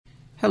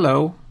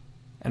Hello,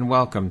 and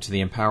welcome to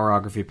the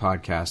Empowerography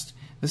Podcast.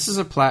 This is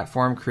a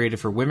platform created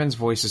for women's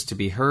voices to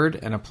be heard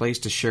and a place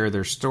to share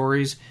their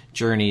stories,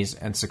 journeys,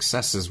 and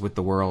successes with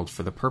the world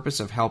for the purpose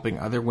of helping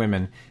other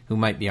women who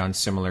might be on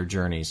similar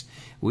journeys.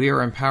 We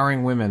are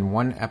empowering women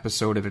one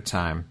episode at a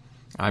time.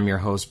 I'm your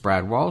host,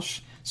 Brad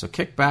Walsh, so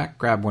kick back,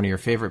 grab one of your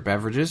favorite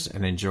beverages,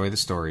 and enjoy the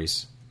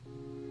stories.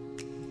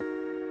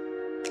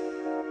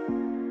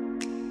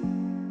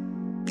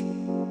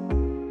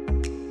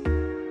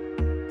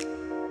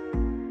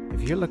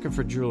 If you're looking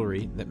for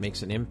jewelry that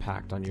makes an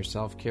impact on your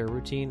self-care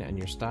routine and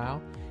your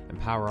style,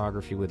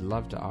 Empowerography would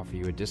love to offer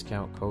you a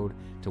discount code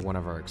to one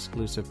of our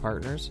exclusive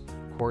partners,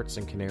 Quartz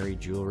and Canary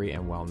Jewelry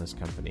and Wellness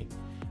Company.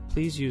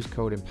 Please use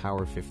code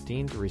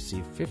EMPOWER15 to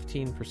receive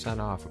 15%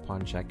 off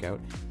upon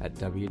checkout at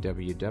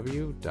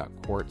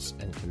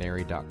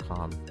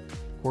www.quartzandcanary.com.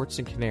 Quartz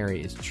and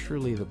Canary is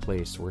truly the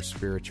place where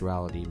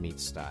spirituality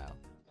meets style.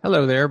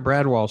 Hello there,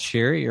 Brad Walsh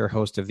here, your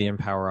host of the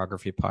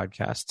Empowerography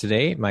Podcast.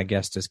 Today, my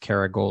guest is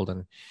Kara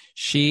Goldin.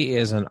 She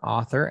is an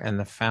author and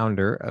the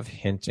founder of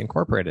Hint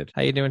Incorporated.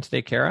 How you doing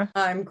today, Kara?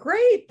 I'm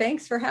great.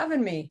 Thanks for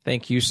having me.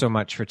 Thank you so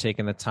much for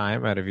taking the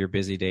time out of your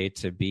busy day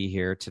to be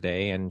here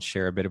today and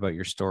share a bit about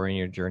your story and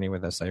your journey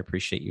with us. I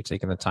appreciate you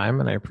taking the time,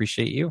 and I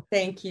appreciate you.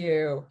 Thank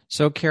you.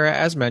 So, Kara,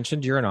 as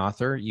mentioned, you're an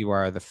author. You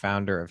are the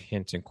founder of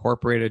Hint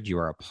Incorporated. You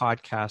are a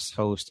podcast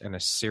host and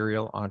a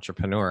serial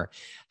entrepreneur.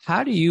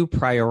 How do you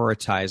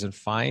prioritize and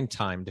find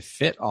time to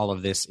fit all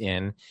of this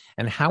in?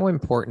 And how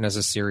important as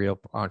a serial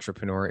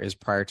entrepreneur is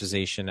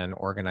prioritization and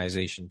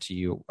organization to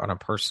you on a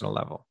personal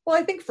level? Well,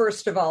 I think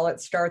first of all,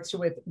 it starts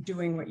with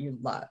doing what you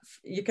love.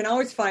 You can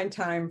always find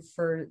time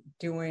for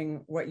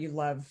doing what you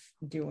love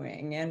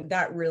doing. And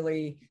that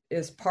really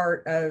is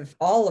part of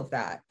all of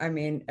that. I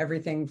mean,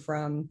 everything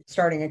from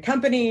starting a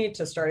company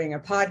to starting a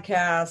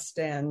podcast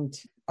and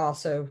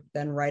also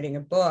then writing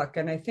a book.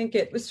 And I think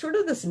it was sort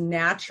of this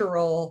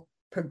natural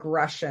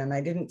progression. I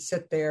didn't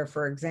sit there,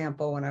 for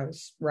example, when I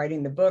was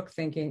writing the book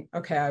thinking,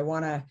 okay, I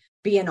want to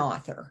be an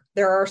author.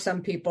 There are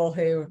some people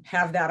who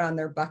have that on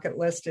their bucket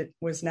list. It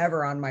was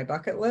never on my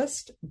bucket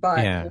list,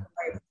 but what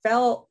I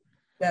felt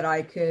that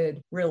I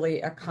could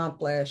really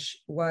accomplish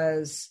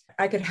was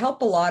I could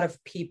help a lot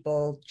of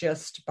people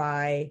just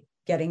by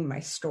getting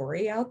my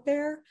story out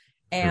there.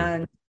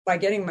 And by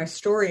getting my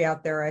story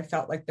out there, I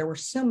felt like there were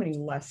so many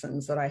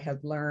lessons that I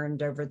had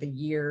learned over the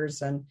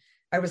years. And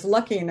I was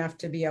lucky enough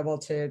to be able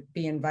to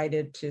be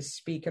invited to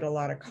speak at a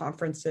lot of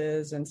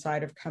conferences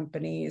inside of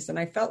companies. And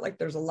I felt like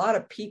there's a lot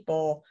of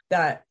people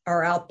that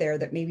are out there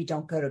that maybe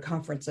don't go to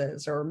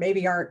conferences or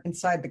maybe aren't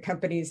inside the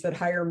companies that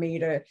hire me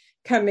to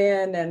come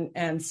in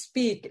and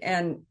speak.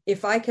 And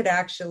if I could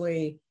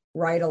actually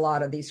write a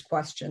lot of these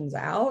questions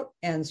out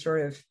and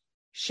sort of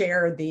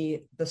share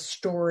the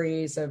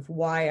stories of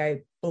why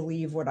I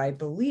believe what I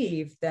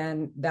believe,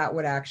 then that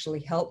would actually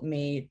help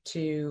me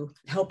to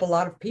help a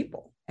lot of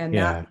people. And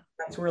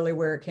that's really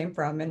where it came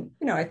from. And,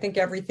 I think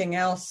everything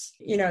else,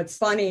 it's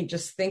funny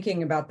just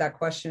thinking about that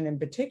question in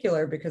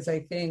particular, because I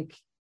think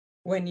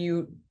when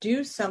you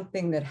do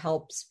something that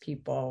helps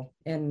people,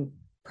 and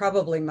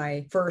probably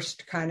my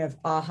first kind of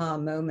aha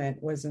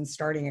moment was in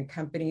starting a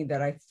company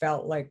that I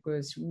felt like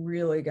was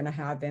really going to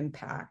have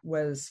impact,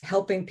 was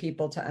helping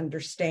people to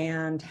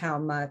understand how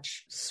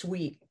much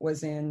sweet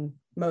was in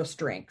most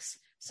drinks.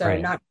 So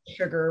not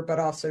sugar, but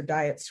also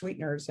diet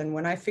sweeteners. And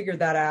when I figured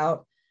that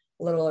out,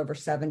 a little over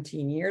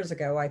 17 years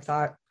ago, I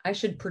thought I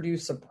should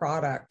produce a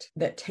product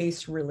that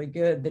tastes really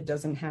good, that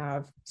doesn't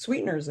have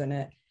sweeteners in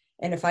it.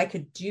 And if I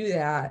could do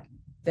that,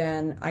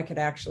 then I could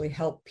actually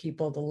help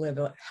people to live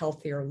a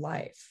healthier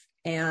life.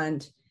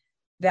 And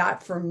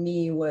that for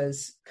me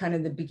was kind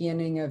of the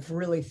beginning of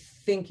really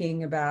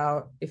thinking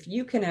about if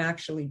you can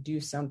actually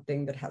do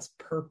something that has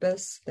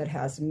purpose, that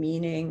has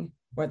meaning,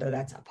 whether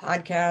that's a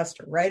podcast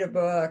or write a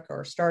book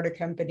or start a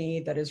company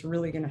that is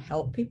really going to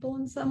help people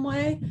in some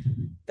way,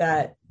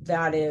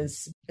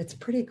 it's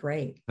pretty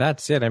great.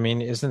 That's it. I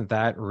mean, isn't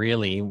that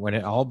really when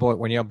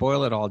you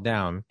boil it all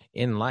down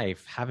in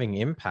life, having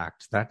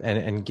impact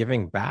and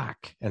giving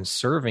back and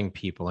serving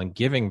people and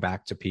giving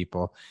back to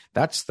people,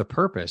 that's the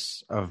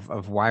purpose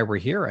of why we're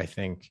here, I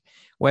think.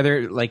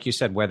 Whether, like you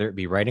said, whether it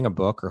be writing a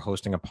book or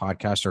hosting a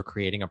podcast or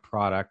creating a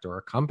product or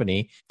a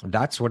company,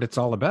 that's what it's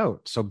all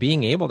about. So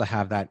being able to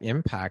have that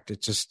impact,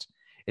 it's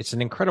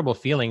an incredible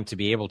feeling to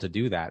be able to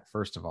do that,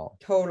 first of all.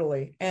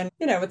 Totally. And,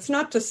 it's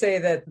not to say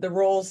that the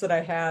roles that I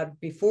had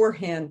before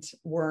Hint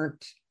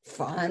weren't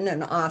fun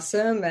and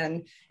awesome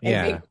and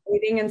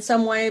exciting in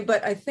some way,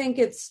 but I think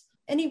it's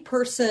any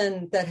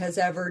person that has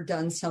ever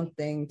done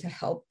something to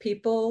help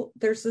people,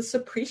 there's this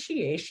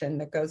appreciation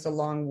that goes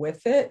along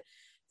with it,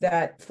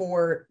 that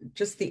for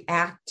just the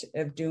act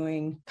of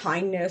doing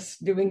kindness,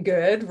 doing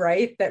good,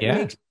 right? That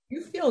makes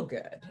you feel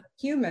good,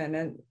 human.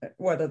 And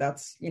whether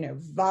that's,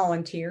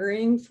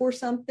 volunteering for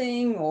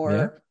something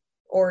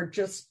or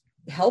just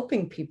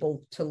helping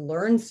people to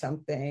learn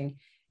something.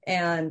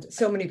 And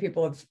so many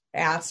people have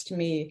asked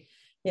me,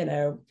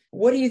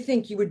 what do you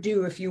think you would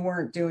do if you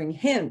weren't doing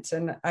Hint?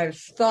 And I've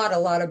thought a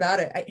lot about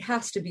it. It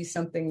has to be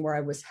something where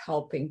I was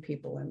helping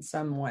people in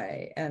some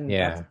way. And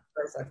that's as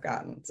far as I've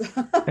gotten.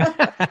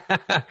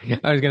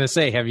 I was going to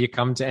say, have you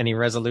come to any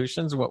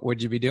resolutions? What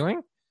would you be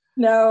doing?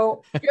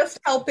 No, just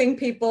helping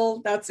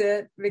people. That's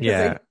it. Because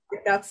I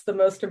think that's the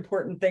most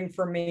important thing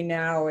for me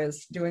now,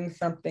 is doing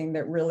something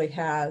that really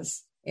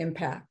has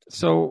impact.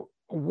 So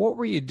what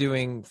were you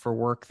doing for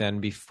work then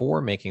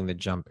before making the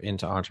jump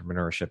into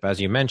entrepreneurship?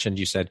 As you mentioned,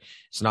 you said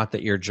it's not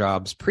that your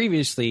jobs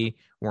previously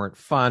weren't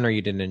fun or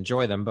you didn't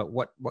enjoy them, but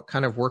what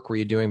kind of work were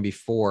you doing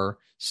before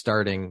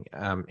starting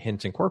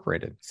Hint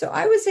Incorporated? So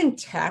I was in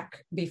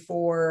tech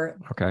before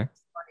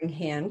starting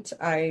Hint.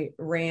 I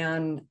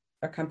ran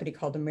a company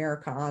called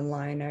America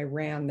Online. I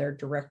ran their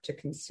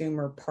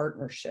direct-to-consumer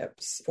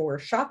partnerships for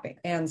shopping.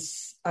 And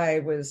I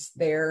was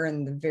there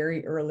in the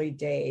very early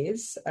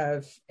days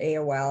of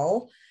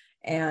AOL.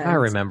 And I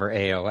remember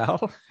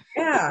AOL.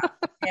 Yeah.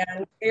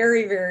 And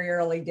very, very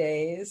early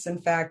days. In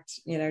fact,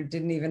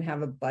 didn't even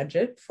have a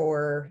budget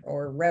or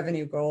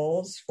revenue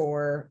goals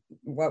for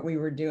what we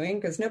were doing,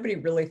 because nobody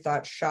really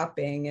thought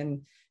shopping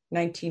in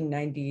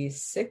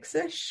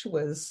 1996-ish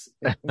was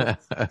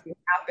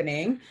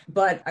happening.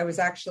 But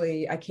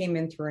I came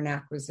in through an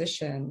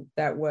acquisition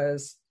that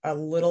was a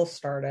little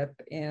startup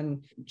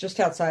in just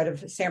outside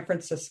of San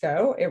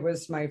Francisco. It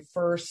was my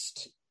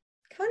first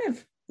kind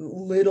of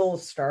little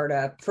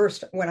startup,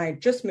 first when I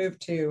just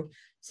moved to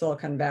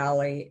Silicon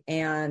Valley.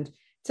 And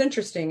it's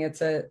interesting.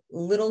 It's a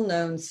little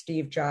known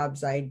Steve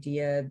Jobs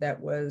idea that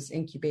was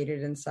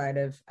incubated inside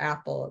of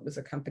Apple. It was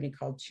a company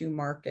called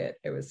 2Market.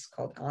 It was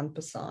called En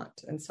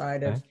Passant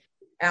inside of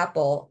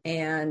Apple.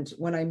 And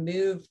when I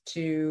moved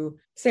to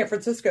San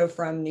Francisco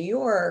from New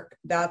York,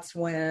 that's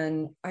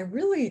when I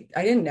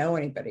didn't know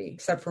anybody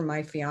except for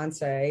my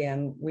fiance.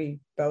 And we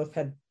both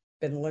had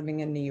been living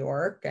in New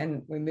York,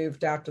 and we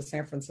moved out to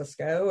San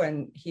Francisco,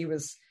 and he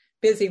was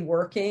busy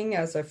working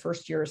as a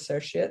first-year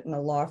associate in a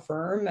law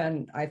firm.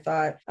 And I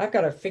thought, I've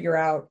got to figure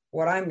out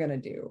what I'm going to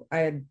do. I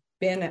had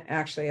been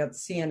actually at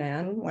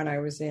CNN when I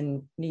was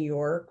in New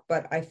York,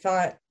 but I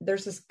thought,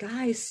 there's this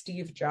guy,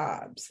 Steve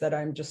Jobs, that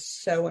I'm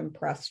just so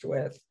impressed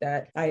with,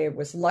 that I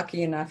was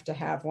lucky enough to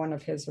have one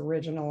of his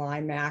original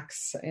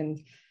iMacs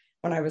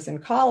when I was in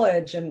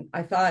college. And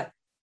I thought,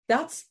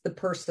 that's the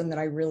person that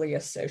I really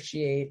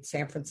associate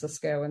San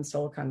Francisco and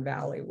Silicon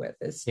Valley with,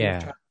 is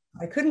Steve Jobs.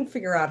 I couldn't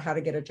figure out how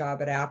to get a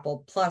job at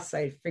Apple. Plus,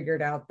 I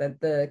figured out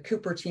that the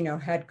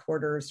Cupertino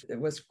headquarters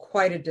was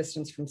quite a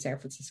distance from San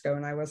Francisco,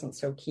 and I wasn't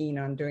so keen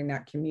on doing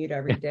that commute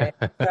every day.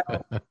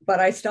 But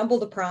I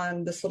stumbled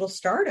upon this little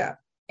startup,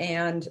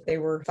 and they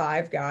were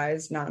 5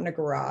 guys, not in a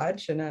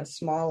garage, in a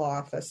small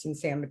office in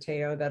San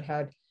Mateo, that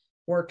had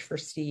worked for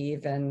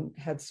Steve and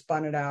had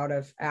spun it out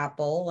of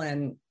Apple.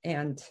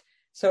 And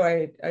so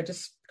I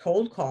just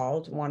cold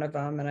called one of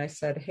them, and I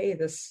said, hey,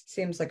 this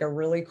seems like a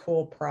really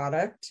cool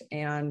product.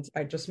 And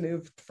I just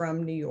moved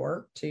from New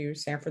York to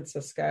San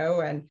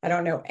Francisco, and I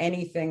don't know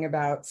anything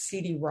about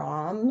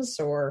CD-ROMs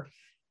or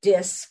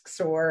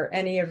discs or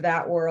any of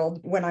that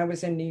world. When I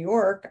was in New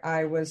York,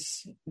 I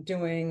was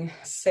doing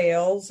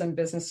sales and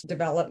business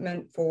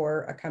development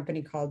for a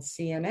company called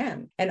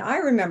CNN. And I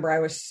remember I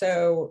was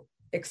so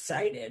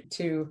excited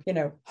to,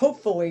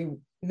 hopefully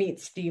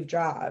meet Steve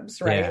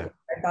Jobs, right? Yeah.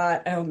 I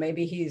thought, oh,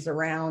 maybe he's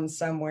around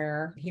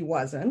somewhere. He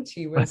wasn't.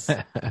 He was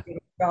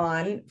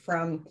gone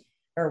from,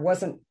 or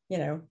wasn't,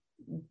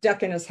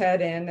 ducking his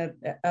head in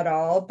at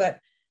all. But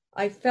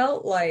I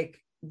felt like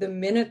the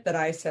minute that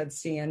I said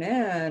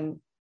CNN,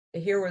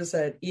 here was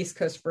an East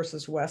Coast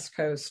versus West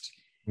Coast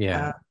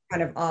kind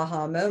of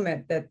aha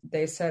moment, that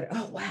they said,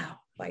 oh, wow,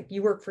 like,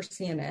 you work for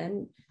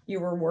CNN,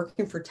 you were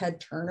working for Ted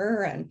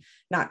Turner, and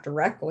not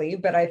directly,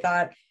 but I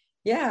thought,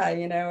 yeah,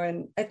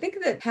 and I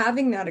think that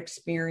having that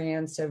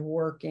experience of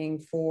working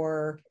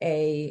for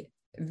a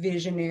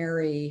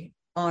visionary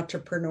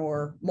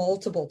entrepreneur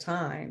multiple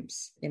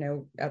times,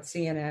 at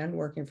CNN,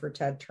 working for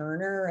Ted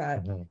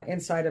Turner,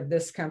 inside of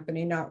this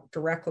company, not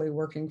directly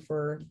working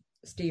for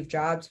Steve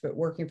Jobs, but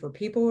working for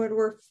people who had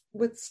worked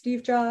with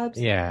Steve Jobs.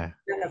 Yeah.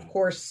 And of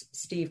course,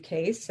 Steve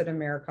Case at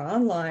America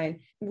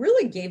Online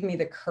really gave me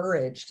the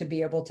courage to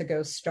be able to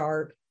go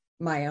start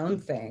my own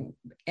thing.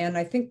 And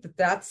I think that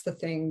that's the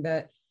thing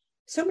that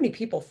so many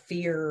people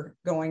fear,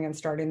 going and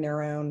starting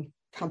their own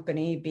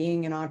company,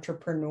 being an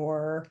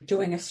entrepreneur,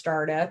 doing a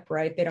startup,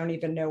 right? They don't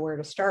even know where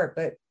to start,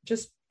 but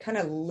just kind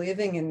of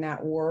living in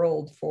that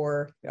world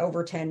for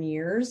over 10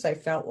 years, I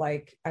felt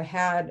like I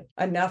had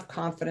enough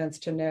confidence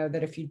to know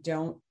that if you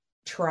don't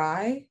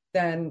try,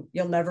 then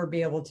you'll never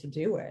be able to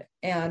do it.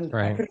 And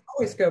I could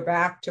always go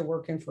back to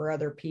working for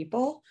other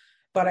people,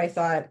 but I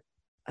thought,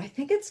 I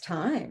think it's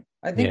time.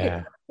 I think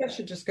I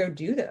should just go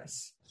do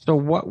this. So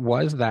what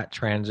was that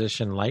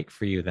transition like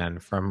for you then,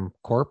 from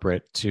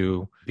corporate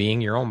to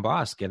being your own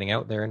boss, getting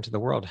out there into the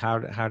world? How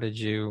did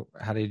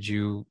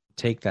you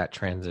take that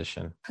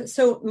transition?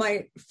 So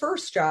my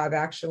first job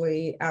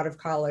actually out of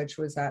college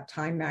was at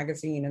Time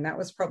Magazine, and that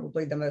was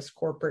probably the most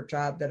corporate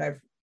job that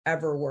I've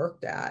ever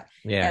worked at.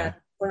 Yeah. And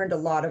learned a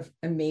lot of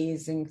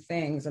amazing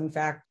things. In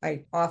fact,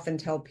 I often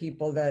tell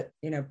people that,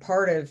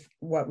 part of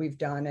what we've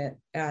done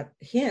at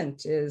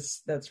Hint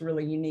is that's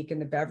really unique in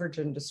the beverage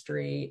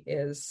industry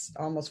is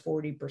almost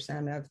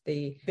 40% of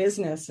the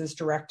business is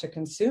direct to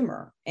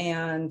consumer.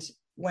 And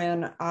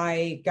when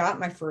I got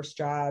my first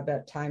job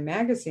at Time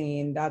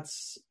Magazine,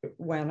 that's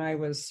when I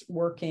was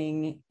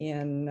working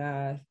in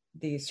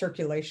the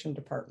circulation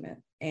department.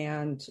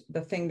 And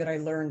the thing that I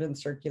learned in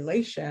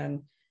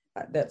circulation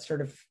that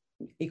sort of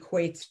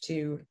equates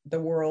to the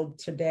world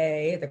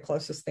today, the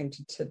closest thing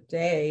to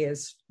today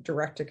is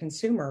direct to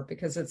consumer,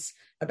 because it's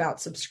about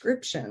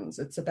subscriptions.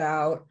 It's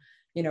about,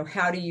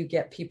 how do you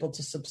get people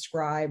to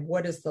subscribe?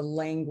 What is the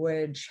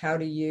language? How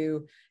do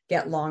you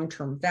get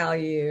long-term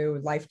value,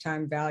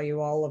 lifetime value,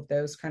 all of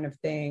those kind of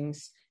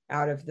things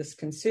out of this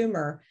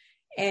consumer?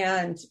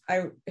 And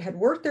I had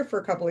worked there for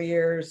a couple of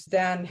years,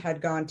 then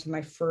had gone to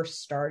my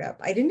first startup.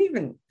 I didn't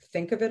even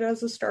think of it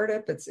as a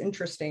startup. It's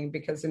interesting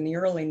because in the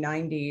early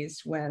 90s,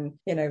 when,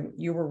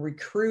 you were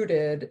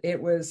recruited,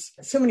 it was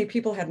so many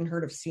people hadn't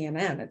heard of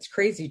CNN. It's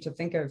crazy to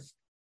think of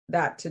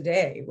that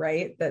today,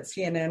 right? That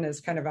CNN is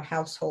kind of a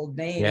household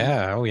name.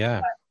 Yeah. Oh, yeah.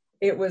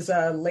 But it was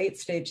a late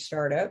stage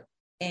startup,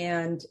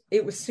 and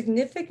it was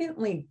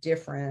significantly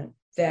different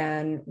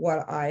than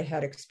what I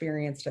had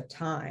experienced at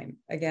Time.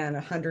 Again,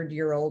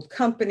 100-year-old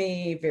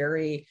company,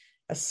 very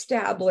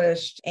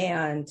established.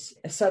 And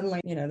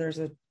suddenly, there's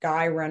a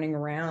guy running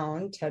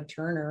around, Ted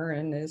Turner,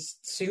 in his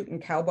suit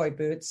and cowboy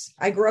boots.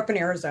 I grew up in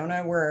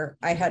Arizona where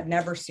I had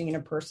never seen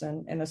a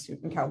person in a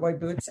suit and cowboy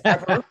boots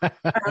ever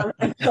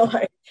until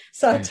I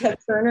saw Ted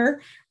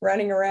Turner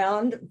running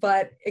around.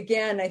 But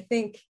again, I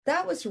think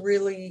that was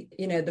really,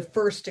 the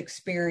first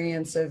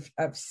experience of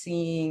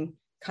seeing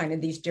kind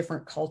of these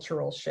different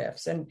cultural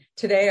shifts. And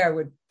today I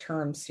would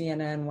term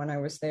CNN when I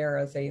was there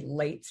as a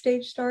late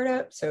stage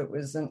startup. So it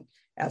wasn't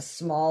as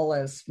small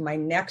as my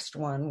next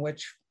one,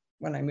 which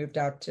when I moved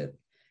out to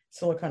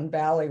Silicon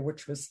Valley,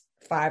 which was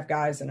 5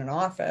 guys in an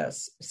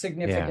office,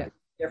 significantly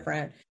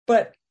different.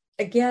 But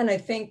again, I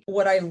think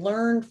what I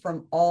learned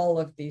from all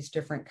of these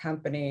different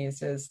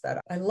companies is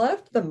that I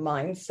loved the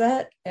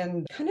mindset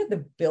and kind of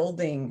the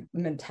building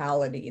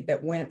mentality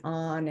that went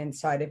on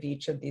inside of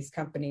each of these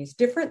companies,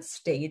 different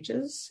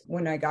stages.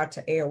 When I got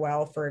to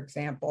AOL, for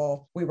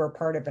example, we were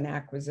part of an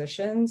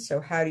acquisition. So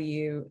how do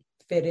you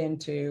fit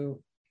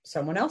into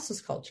someone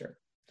else's culture,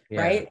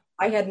 right?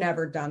 I had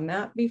never done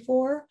that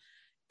before.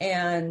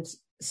 And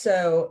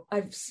so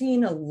I've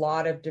seen a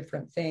lot of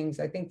different things.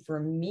 I think for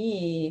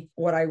me,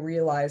 what I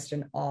realized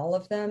in all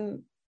of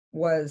them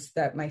was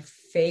that my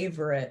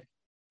favorite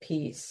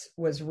piece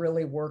was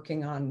really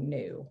working on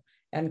new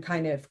and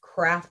kind of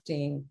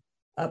crafting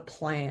a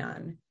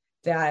plan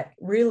that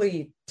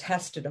really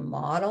tested a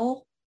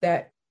model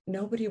that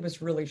nobody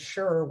was really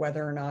sure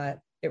whether or not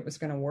it was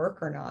going to work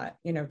or not.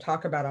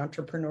 Talk about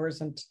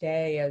entrepreneurism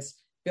today as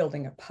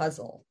building a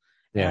puzzle.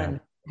 And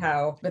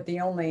but the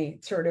only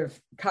sort of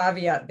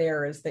caveat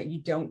there is that you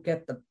don't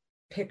get the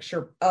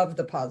picture of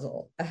the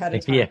puzzle ahead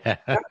of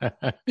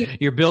time.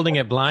 You're building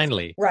it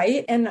blindly.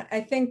 Right. And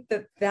I think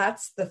that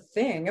that's the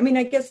thing. I mean,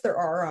 I guess there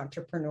are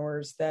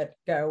entrepreneurs that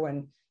go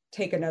and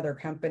take another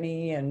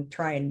company and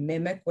try and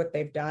mimic what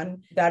they've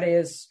done. That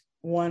is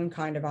one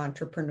kind of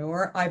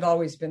entrepreneur. I've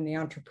always been the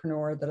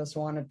entrepreneur that has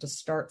wanted to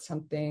start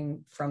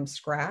something from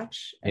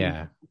scratch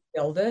and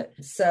build it.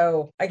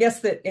 So I guess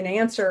that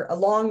a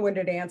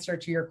long-winded answer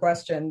to your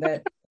question,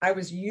 that I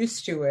was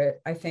used to it.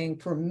 I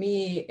think for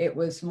me, it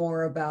was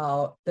more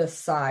about the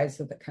size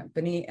of the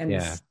company and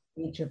the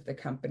stage of the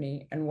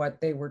company and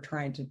what they were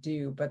trying to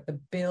do. But the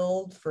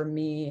build for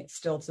me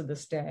still to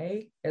this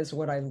day is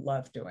what I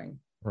love doing.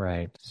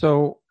 Right.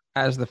 So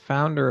as the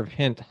founder of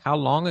Hint, how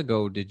long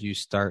ago did you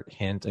start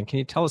Hint? And can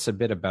you tell us a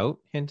bit about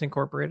Hint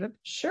Incorporated?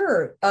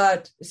 Sure.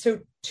 So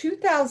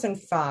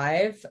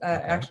 2005,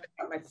 actually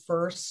got my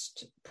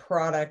first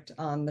product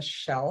on the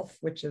shelf,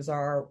 which is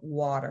our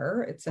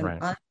water. It's an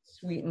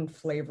unsweetened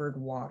flavored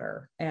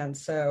water. And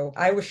so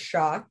I was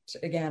shocked.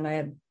 Again, I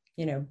had,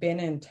 been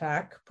in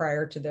tech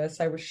prior to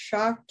this. I was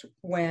shocked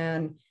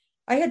when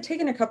I had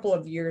taken a couple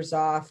of years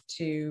off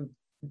to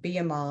be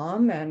a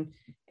mom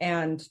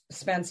and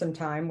spend some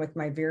time with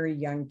my very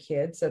young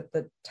kids. At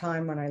the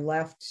time when I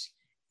left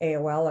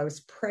AOL, I was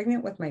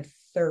pregnant with my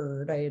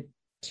third. I had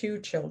 2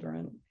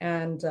 children.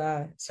 And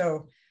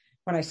so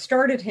when I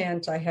started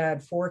Hint, I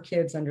had 4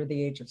 kids under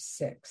the age of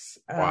 6.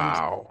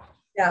 Wow.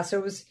 So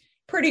it was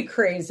pretty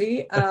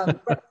crazy.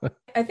 But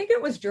I think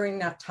it was during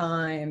that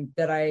time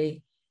that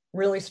I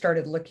really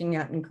started looking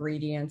at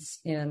ingredients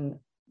in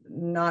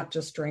not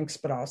just drinks,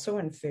 but also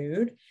in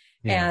food.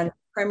 And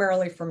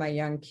primarily for my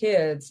young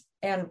kids.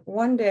 And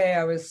one day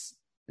I was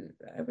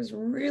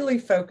really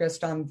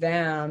focused on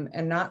them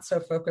and not so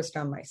focused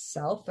on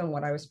myself and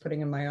what I was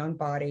putting in my own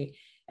body.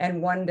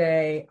 And one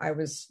day I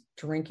was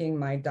drinking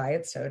my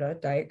diet soda,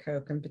 Diet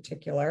Coke in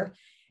particular,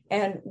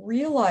 and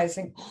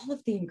realizing all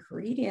of the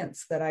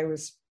ingredients that I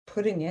was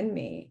putting in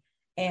me.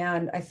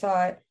 And I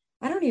thought,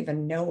 I don't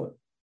even know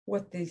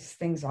what these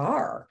things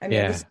are. I mean,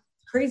 it was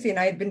crazy. And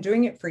I had been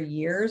doing it for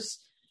years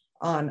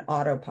on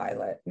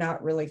autopilot,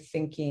 not really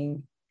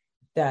thinking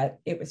that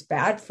it was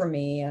bad for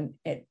me. And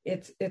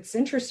it's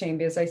interesting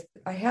because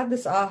I had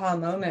this aha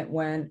moment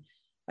when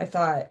I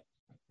thought,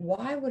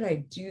 why would I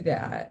do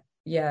that?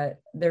 Yet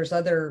there's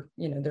other,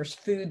 there's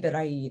food that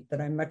I eat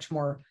that I'm much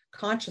more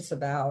conscious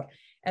about.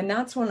 And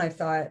that's when I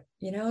thought,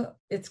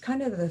 it's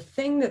kind of the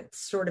thing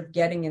that's sort of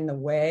getting in the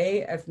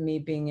way of me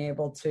being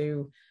able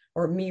to,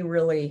 or me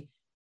really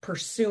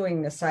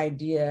pursuing this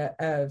idea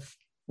of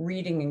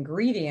reading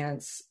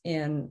ingredients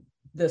in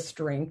this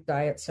drink,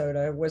 diet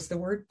soda, was the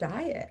word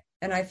diet.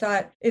 And I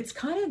thought it's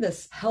kind of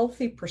this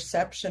healthy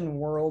perception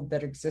world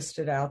that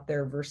existed out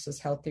there versus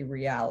healthy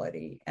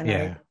reality.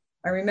 And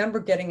I remember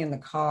getting in the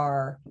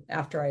car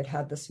after I'd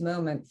had this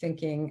moment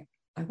thinking,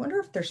 I wonder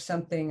if there's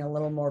something a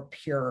little more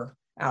pure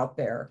out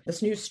there.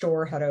 This new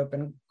store had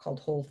opened called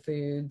Whole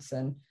Foods,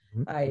 and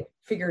I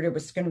figured it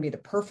was going to be the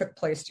perfect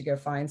place to go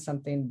find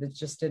something that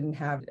just didn't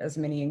have as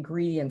many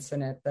ingredients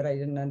in it that I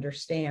didn't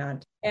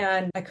understand.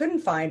 And I couldn't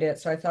find it.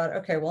 So I thought,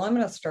 okay, well, I'm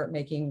going to start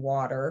making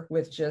water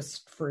with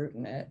just fruit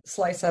in it,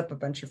 slice up a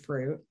bunch of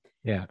fruit,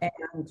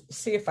 and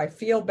see if I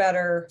feel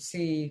better,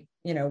 see,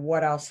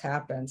 what else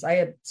happens. I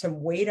had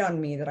some weight on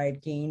me that I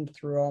had gained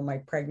through all my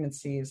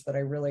pregnancies that I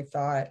really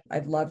thought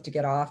I'd love to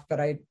get off, but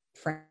I'd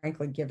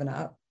frankly given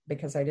up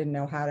because I didn't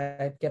know how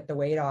to get the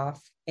weight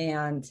off.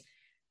 And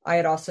I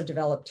had also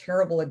developed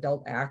terrible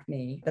adult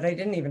acne that I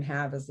didn't even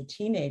have as a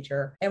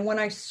teenager. And when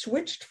I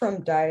switched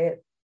from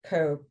Diet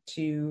Coke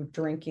to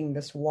drinking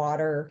this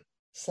water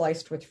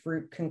sliced with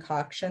fruit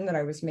concoction that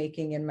I was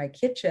making in my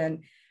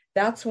kitchen,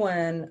 that's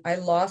when I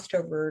lost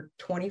over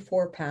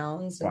 24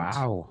 pounds in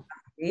 2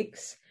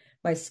 weeks.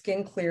 My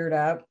skin cleared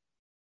up.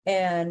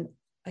 And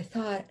I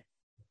thought,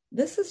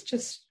 this is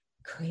just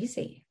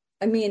crazy.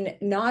 I mean,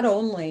 not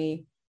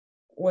only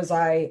was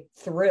I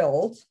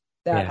thrilled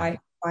that I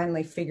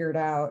finally figured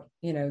out,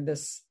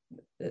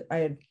 I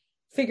had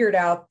figured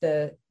out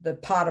the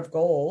pot of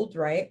gold,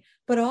 right?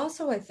 But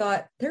also I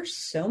thought there's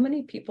so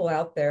many people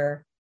out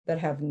there that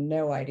have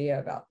no idea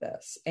about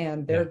this.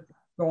 And they're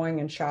going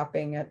and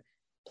shopping at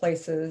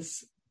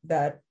places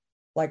that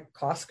like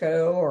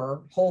Costco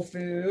or Whole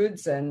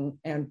Foods and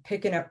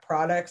picking up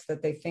products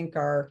that they think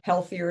are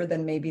healthier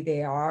than maybe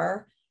they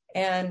are.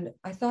 And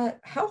I thought,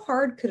 how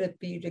hard could it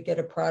be to get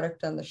a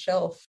product on the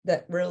shelf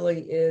that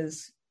really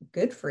is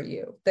good for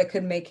you, that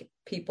could make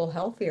people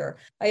healthier?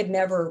 I had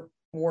never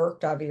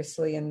worked,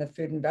 obviously, in the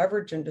food and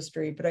beverage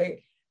industry, but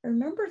I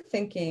remember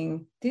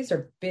thinking, these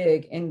are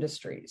big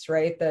industries,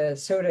 right? The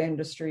soda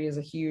industry is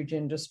a huge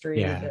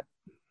industry. The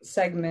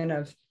segment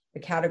of the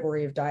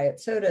category of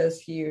diet soda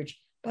is huge,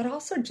 but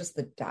also just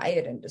the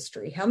diet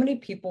industry. How many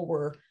people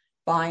were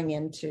buying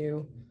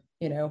into,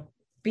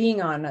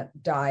 being on a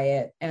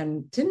diet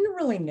and didn't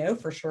really know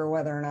for sure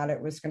whether or not it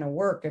was going to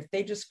work? If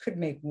they just could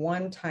make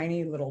one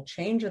tiny little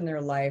change in their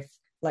life,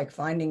 like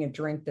finding a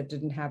drink that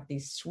didn't have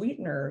these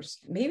sweeteners,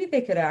 maybe they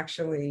could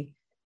actually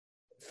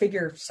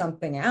figure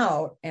something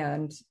out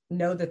and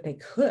know that they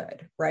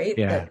could, right?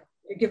 That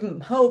you give them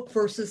hope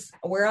versus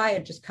where I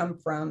had just come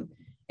from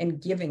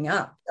and giving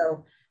up.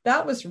 So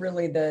that was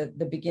really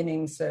the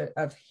beginnings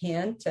of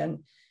Hint. And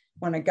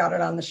when I got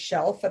it on the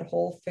shelf at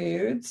Whole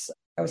Foods,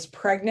 I was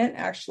pregnant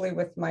actually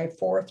with my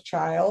fourth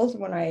child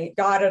when I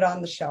got it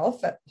on the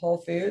shelf at Whole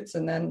Foods,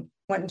 and then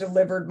went and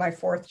delivered my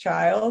fourth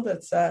child.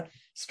 It's a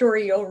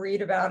story you'll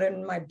read about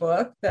in my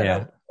book that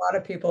a lot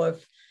of people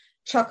have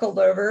chuckled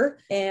over.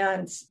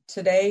 And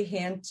today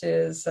Hint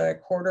is a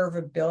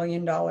 $250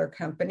 million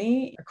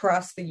company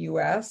across the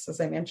US. As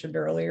I mentioned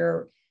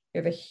earlier, we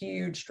have a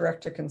huge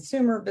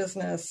direct-to-consumer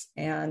business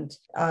and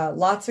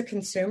lots of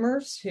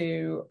consumers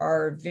who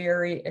are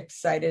very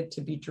excited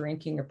to be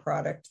drinking a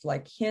product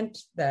like Hint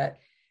that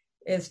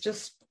is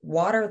just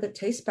water that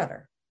tastes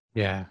better.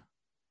 Yeah,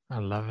 I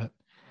love it.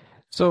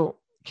 So,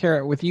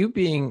 Kara, with you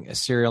being a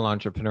serial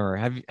entrepreneur,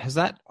 has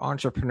that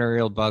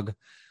entrepreneurial bug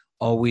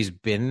always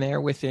been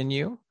there within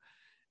you?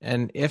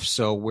 And if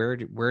so, where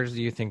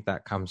do you think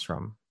that comes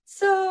from?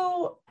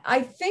 So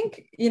I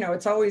think,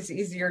 it's always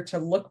easier to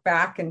look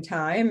back in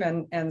time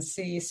and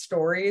see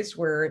stories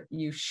where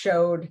you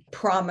showed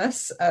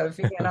promise of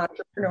being an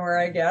entrepreneur,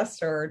 I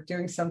guess, or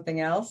doing something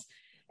else.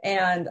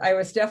 And I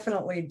was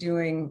definitely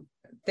doing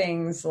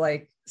things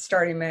like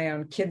starting my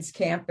own kids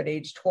camp at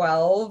age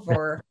 12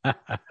 or,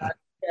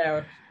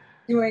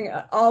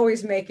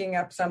 always making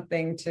up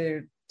something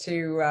to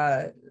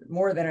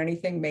more than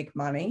anything, make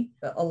money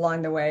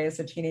along the way as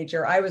a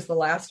teenager. I was the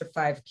last of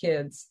 5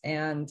 kids.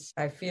 And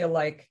I feel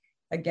like,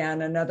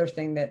 again, another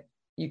thing that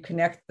you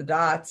connect the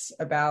dots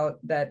about,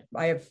 that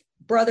I have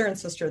brother and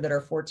sister that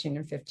are 14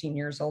 and 15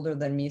 years older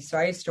than me. So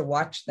I used to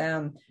watch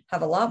them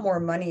have a lot more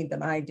money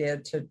than I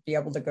did to be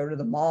able to go to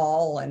the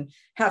mall and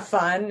have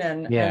fun.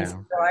 And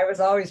so I was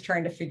always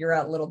trying to figure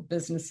out little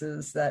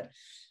businesses that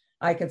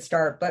I could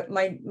start. But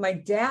my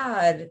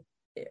dad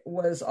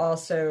was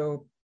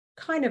also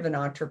kind of an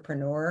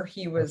entrepreneur.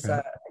 He was,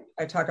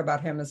 I talk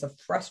about him as a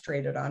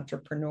frustrated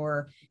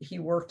entrepreneur. He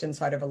worked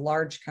inside of a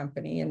large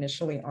company,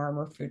 initially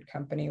Armour Food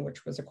Company,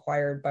 which was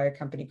acquired by a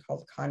company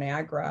called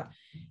ConAgra.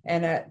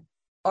 And at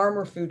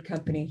Armour Food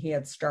Company, he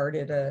had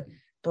started a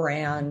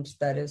brand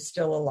that is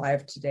still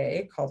alive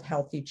today called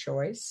Healthy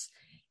Choice.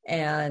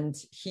 And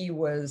he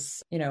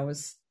was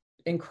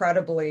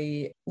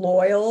incredibly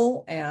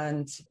loyal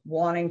and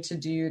wanting to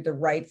do the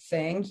right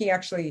thing. He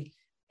actually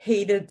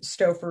hated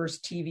Stouffer's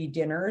TV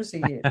dinners.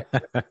 He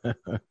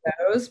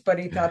those, but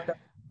he thought that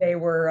they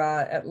were,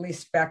 at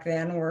least back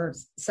then, were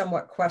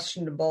somewhat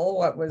questionable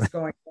what was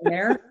going on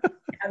there.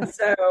 And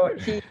so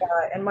he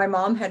and my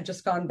mom had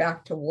just gone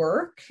back to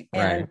work,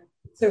 and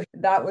so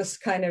that was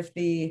kind of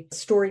the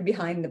story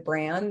behind the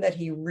brand, that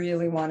he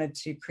really wanted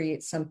to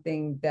create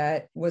something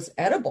that was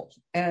edible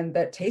and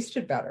that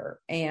tasted better.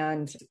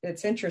 And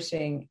it's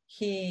interesting,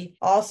 he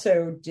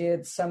also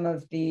did some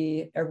of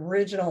the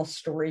original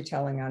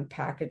storytelling on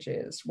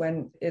packages.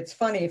 When it's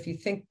funny, if you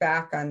think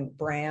back on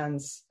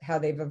brands, how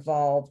they've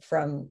evolved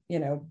from,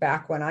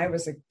 back when I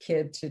was a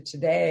kid to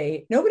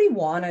today, nobody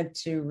wanted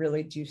to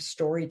really do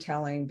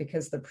storytelling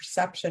because the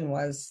perception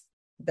was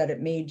that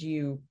it made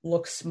you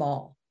look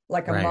small,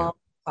 like a mom and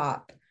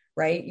pop,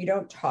 right? You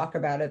don't talk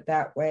about it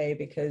that way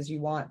because you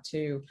want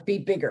to be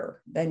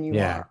bigger than you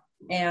are.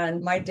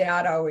 And my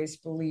dad always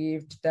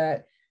believed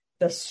that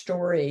the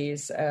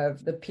stories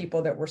of the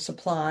people that were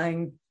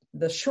supplying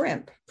the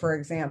shrimp, for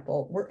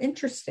example, were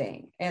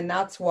interesting. And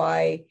that's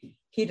why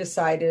he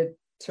decided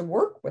to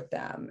work with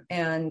them.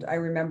 And I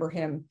remember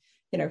him,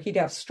 he'd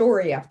have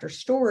story after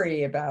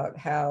story about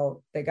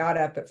how they got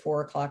up at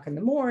 4:00 in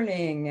the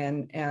morning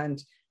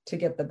and to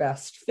get the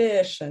best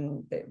fish.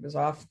 And it was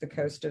off the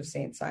coast of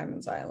St.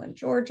 Simon's Island,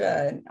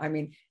 Georgia. And I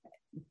mean,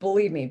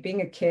 believe me,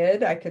 being a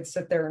kid, I could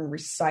sit there and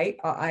recite,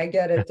 I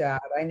get it, Dad.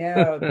 I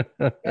know.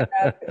 They get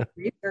up at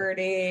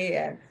 3:30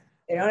 and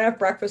they don't have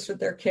breakfast with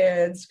their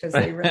kids because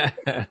they really,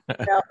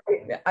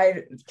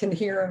 I can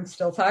hear them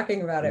still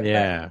talking about it.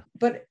 Yeah.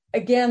 But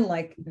again,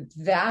 like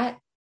that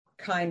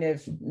kind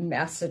of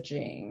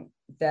messaging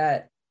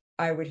that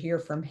I would hear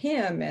from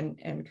him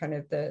and kind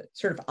of the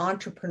sort of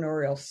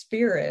entrepreneurial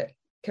spirit,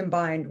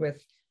 combined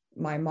with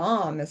my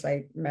mom, as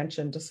I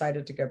mentioned,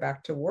 decided to go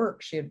back to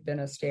work. She had been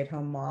a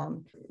stay-at-home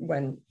mom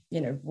when,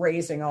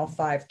 raising all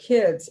 5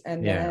 kids,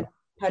 and then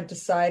had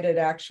decided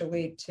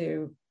actually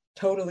to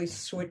totally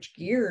switch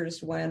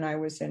gears when I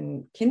was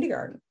in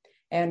kindergarten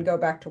and go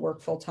back to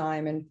work full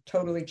time and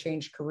totally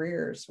change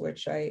careers,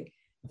 which I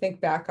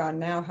think back on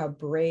now, how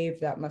brave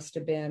that must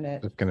have been. I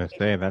was going to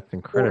say, that's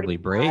incredibly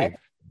 45. Brave.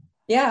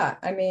 Yeah.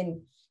 I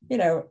mean,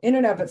 in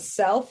and of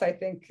itself, I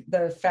think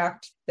the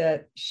fact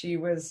that she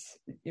was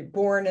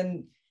born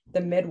in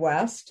the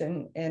Midwest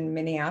and in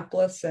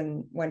Minneapolis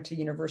and went to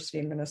University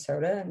of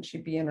Minnesota, and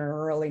she'd be in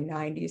her early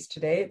 90s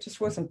today, it just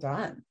wasn't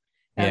done.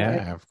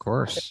 And of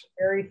course.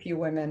 Very few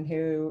women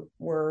who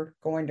were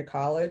going to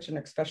college, and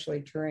especially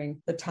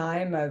during the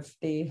time of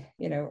the,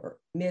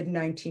 mid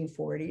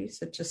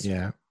 1940s, it just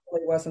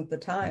really wasn't the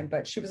time.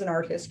 But she was an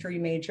art history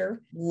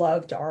major,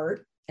 loved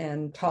art,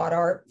 and taught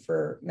art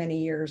for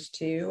many years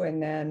too.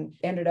 And then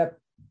ended up,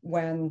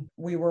 when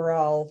we were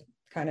all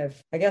kind of,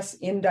 I guess,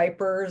 in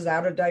diapers,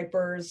 out of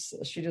diapers,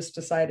 she just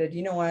decided,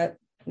 you know what,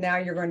 now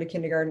you're going to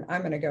kindergarten,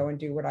 I'm going to go and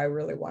do what I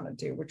really want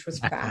to do, which was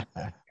fashion.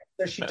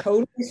 So she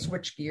totally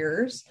switched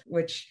gears,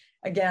 which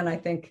again, I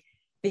think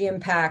the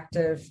impact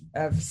of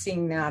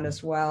seeing that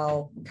as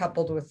well,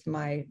 coupled with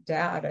my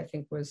dad, I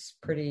think was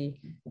pretty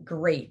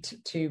great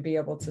to be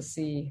able to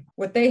see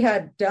what they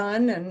had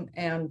done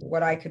and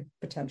what I could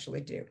potentially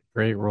do.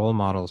 Great role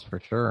models for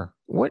sure.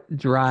 What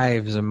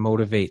drives and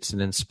motivates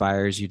and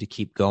inspires you to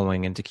keep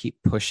going and to keep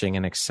pushing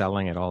and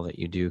excelling at all that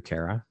you do,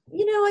 Kara?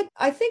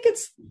 I think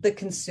it's the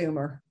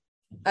consumer.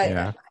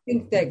 I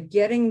think that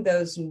getting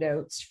those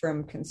notes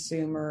from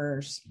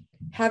consumers,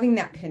 having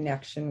that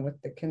connection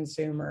with the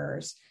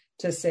consumers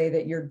to say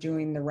that you're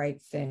doing the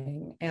right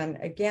thing. And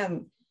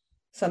again,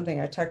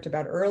 something I talked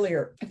about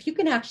earlier, if you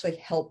can actually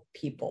help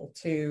people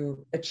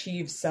to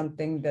achieve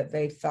something that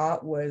they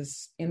thought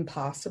was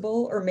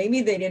impossible, or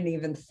maybe they didn't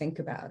even think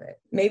about it.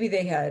 Maybe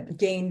they had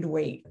gained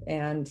weight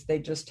and they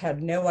just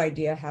had no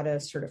idea how to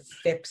sort of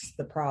fix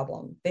the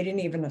problem. They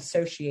didn't even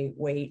associate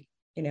weight,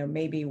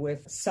 maybe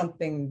with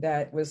something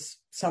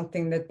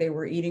that they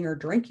were eating or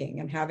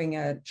drinking, and having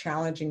a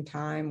challenging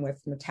time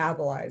with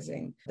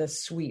metabolizing the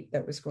sweet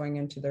that was going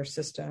into their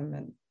system.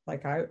 And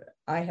like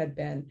I had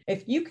been,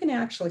 if you can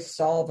actually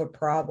solve a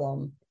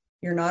problem,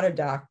 you're not a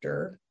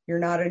doctor, you're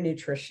not a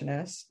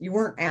nutritionist, you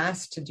weren't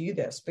asked to do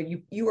this, but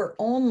you are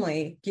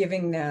only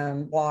giving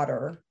them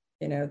water,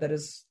 that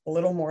is a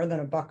little more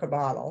than $1 a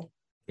bottle.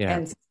 Yeah.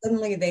 And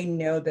suddenly they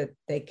know that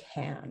they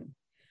can.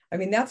 I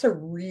mean, that's a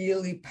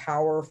really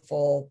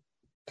powerful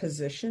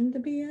position to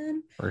be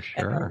in. For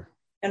sure.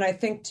 And I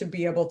think to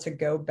be able to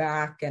go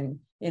back and,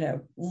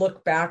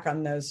 look back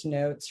on those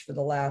notes for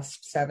the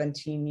last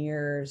 17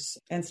 years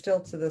and still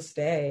to this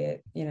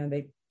day,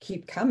 they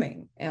keep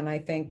coming. And I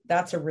think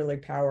that's a really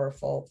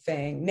powerful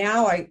thing.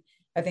 Now, I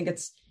think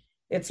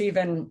it's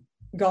even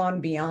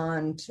gone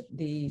beyond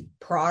the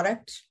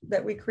product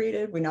that we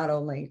created. We not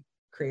only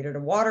created a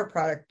water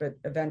product, but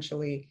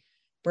eventually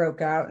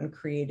broke out and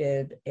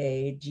created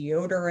a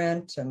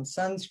deodorant and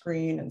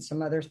sunscreen and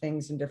some other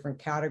things in different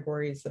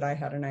categories that I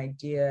had an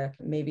idea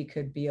maybe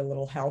could be a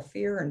little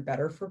healthier and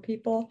better for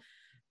people.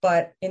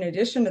 But in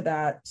addition to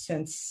that,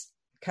 since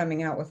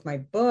coming out with my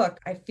book,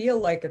 I feel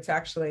like it's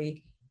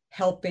actually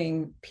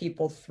helping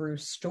people through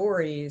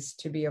stories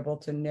to be able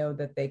to know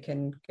that they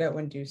can go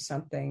and do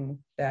something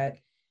that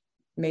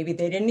maybe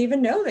they didn't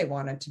even know they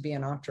wanted to be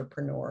an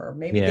entrepreneur. Or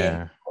maybe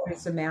they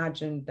always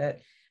imagined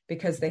that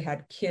because they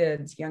had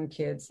kids, young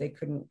kids, they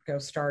couldn't go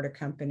start a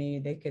company.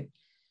 They could,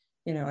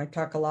 I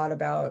talk a lot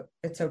about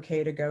it's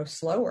okay to go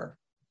slower,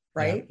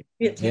 right?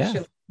 It takes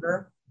you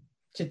longer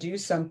to do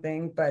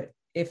something, but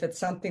if it's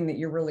something that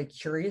you're really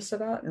curious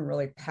about and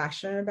really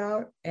passionate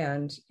about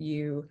and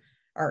you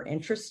are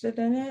interested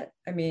in it,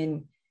 I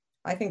mean,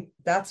 I think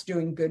that's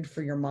doing good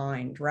for your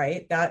mind,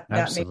 right? That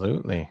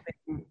absolutely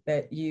makes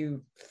that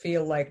you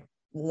feel like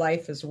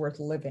life is worth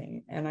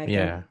living. And I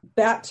think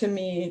that to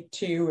me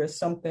too is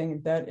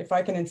something that if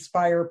I can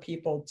inspire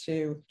people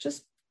to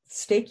just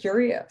stay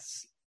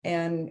curious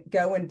and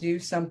go and do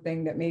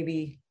something that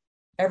maybe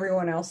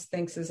everyone else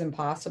thinks is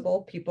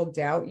impossible, people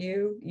doubt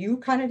you, you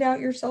kind of doubt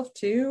yourself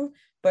too,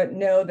 but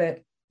know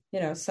that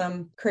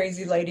some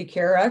crazy lady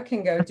Kara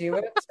can go do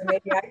it. So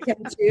maybe I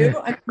can too.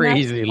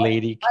 Crazy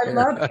lady Kara. I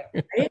love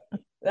it, right?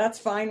 That's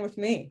fine with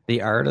me.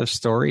 The art of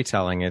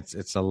storytelling,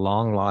 it's a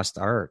long lost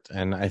art.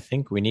 And I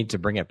think we need to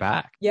bring it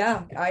back.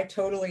 Yeah, I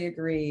totally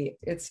agree.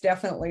 It's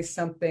definitely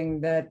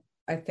something that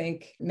I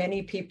think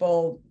many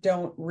people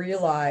don't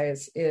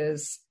realize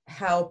is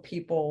how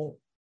people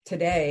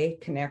today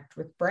connect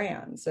with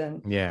brands.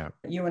 And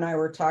you and I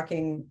were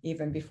talking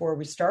even before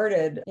we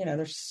started,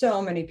 there's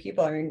so many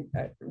people. I mean,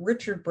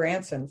 Richard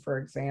Branson, for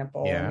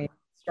example,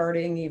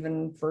 starting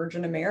even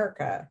Virgin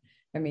America.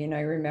 I mean,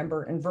 I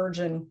remember in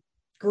Virgin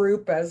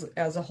Group as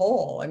a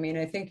whole. I mean,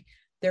 I think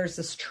there's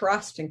this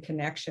trust and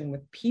connection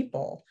with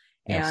people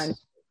and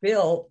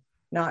built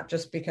not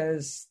just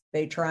because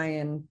they try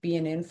and be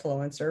an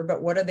influencer,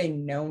 but what are they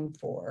known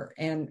for?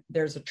 And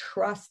there's a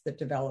trust that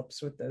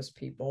develops with those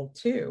people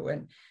too.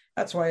 And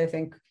that's why I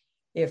think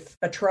if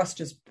a trust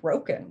is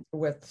broken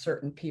with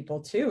certain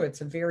people too,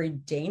 it's a very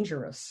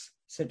dangerous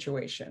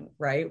situation,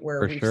 right?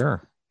 Where we've seen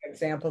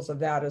examples of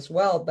that as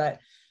well. But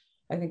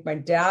I think my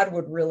dad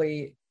would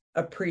really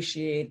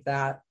appreciate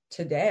that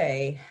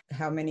today,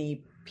 how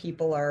many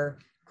people are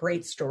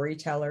great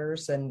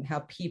storytellers and how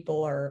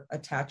people are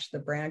attached to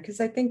the brand. Because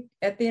I think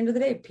at the end of the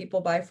day,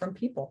 people buy from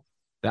people.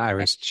 I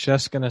was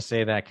just going to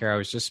say that, Kara. I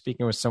was just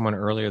speaking with someone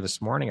earlier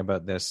this morning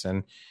about this,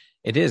 and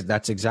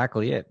that's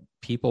exactly it.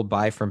 People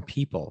buy from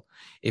people.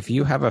 If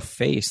you have a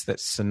face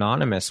that's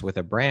synonymous with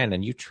a brand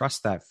and you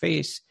trust that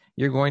face,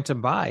 you're going to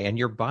buy, and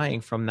you're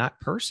buying from that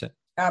person.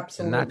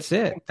 Absolutely. And that's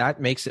it.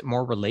 That makes it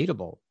more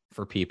relatable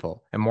for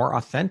people and more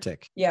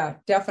authentic. Yeah,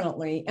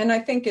 definitely. And I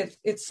think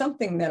it's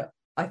something that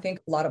I think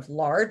a lot of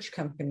large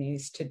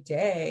companies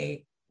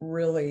today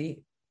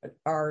really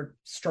are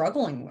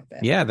struggling with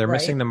it. Yeah, they're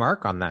missing the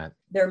mark on that.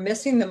 They're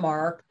missing the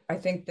mark. I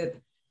think that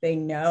they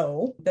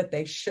know that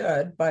they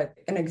should, but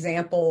an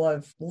example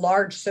of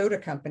large soda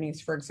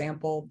companies, for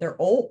example,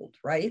 they're old,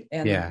 right?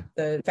 And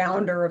the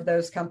founder of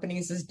those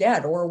companies is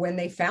dead, or when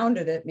they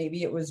founded it,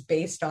 maybe it was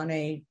based on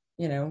a,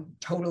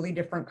 totally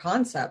different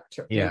concept.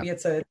 Maybe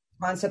it's a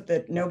concept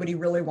that nobody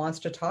really wants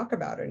to talk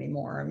about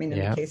anymore. I mean,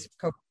 in the case of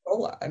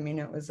Coca-Cola, I mean,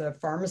 it was a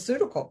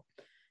pharmaceutical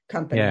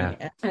company.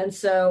 Yeah. And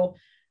so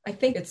I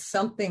think it's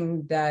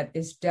something that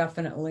is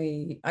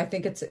definitely, I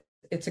think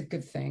it's a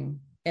good thing.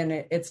 And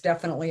it's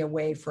definitely a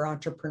way for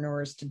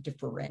entrepreneurs to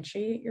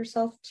differentiate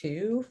yourself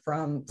too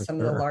from some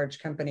of the large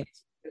companies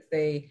if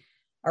they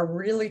are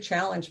really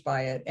challenged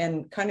by it.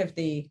 And kind of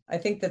I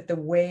think that the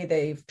way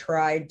they've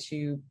tried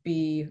to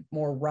be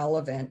more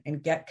relevant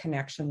and get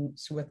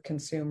connections with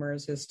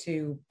consumers is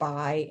to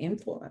buy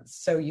influence.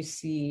 So you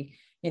see,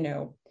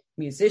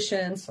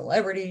 musicians,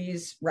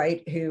 celebrities,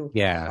 right, who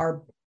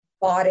are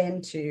bought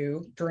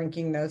into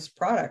drinking those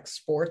products,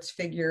 sports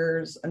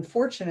figures.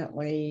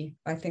 Unfortunately,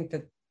 I think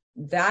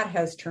that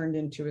has turned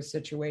into a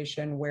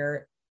situation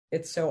where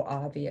it's so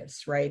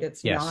obvious, right?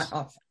 It's not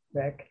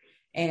authentic.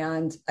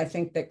 And I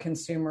think that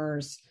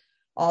consumers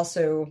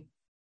also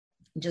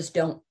just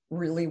don't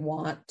really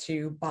want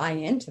to buy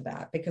into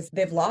that because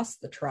they've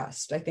lost the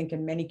trust. I think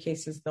in many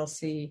cases, they'll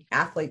see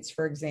athletes,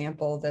 for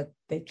example, that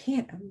they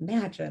can't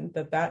imagine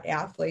that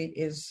athlete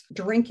is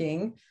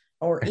drinking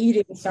or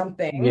eating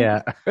something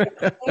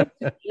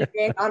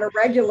on a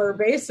regular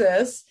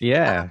basis.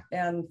 Yeah.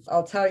 And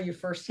I'll tell you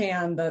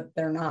firsthand that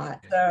they're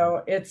not.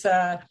 So it's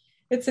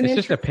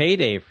just a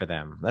payday for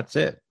them. That's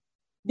it.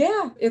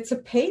 Yeah, it's a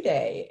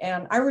payday.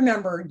 And I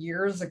remember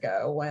years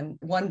ago when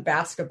one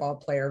basketball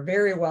player,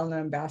 very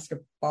well-known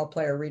basketball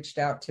player, reached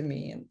out to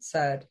me and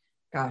said,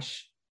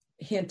 gosh,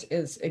 Hint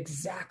is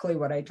exactly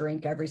what I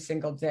drink every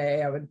single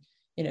day. I would,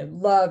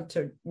 love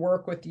to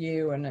work with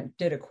you. And I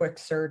did a quick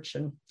search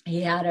and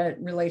he had a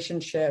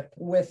relationship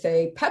with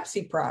a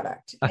Pepsi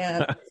product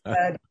and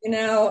said,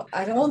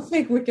 I don't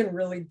think we can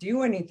really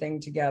do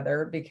anything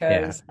together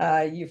because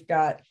you've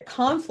got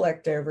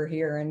conflict over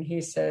here. And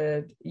he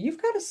said,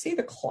 you've got to see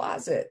the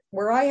closet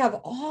where I have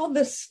all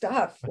this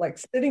stuff like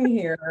sitting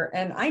here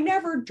and I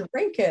never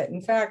drink it.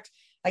 In fact,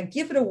 I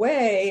give it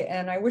away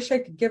and I wish I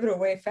could give it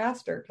away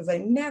faster because I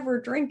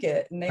never drink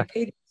it. And they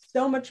paid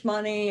so much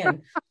money.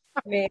 And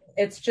I mean,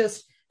 it's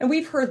just, and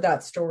we've heard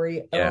that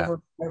story over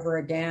and over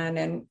again.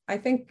 And I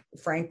think,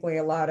 frankly,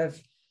 a lot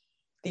of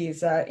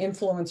these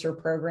influencer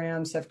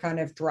programs have kind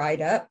of dried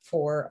up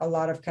for a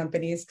lot of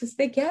companies because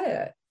they get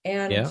it.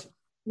 And,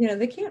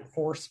 they can't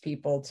force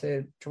people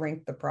to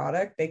drink the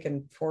product. They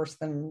can force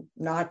them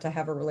not to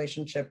have a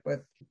relationship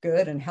with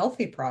good and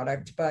healthy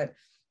product. But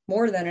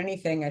more than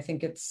anything, I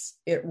think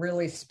it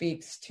really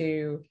speaks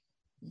to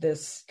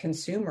this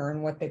consumer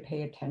and what they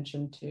pay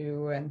attention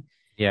to. And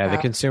the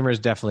consumer's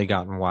definitely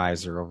gotten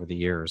wiser over the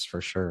years,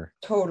 for sure.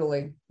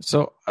 Totally.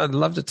 So I'd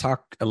love to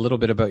talk a little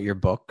bit about your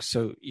book.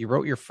 So you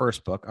wrote your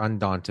first book,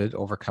 Undaunted,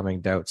 Overcoming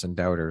Doubts and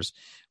Doubters,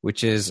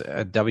 which is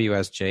a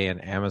WSJ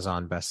and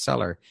Amazon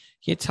bestseller.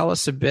 Can you tell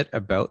us a bit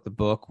about the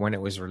book, when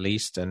it was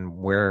released, and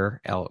where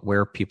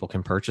people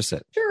can purchase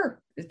it? Sure.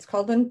 It's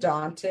called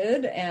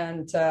Undaunted,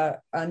 and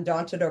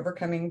Undaunted,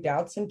 Overcoming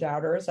Doubts and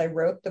Doubters. I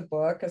wrote the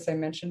book, as I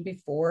mentioned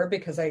before,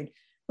 because I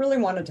really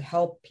wanted to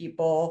help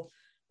people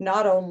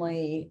not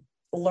only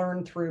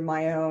learn through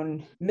my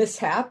own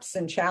mishaps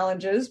and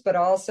challenges, but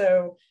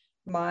also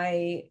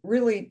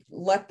really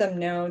let them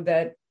know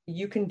that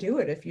you can do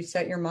it if you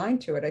set your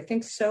mind to it. I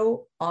think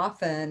so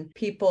often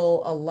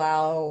people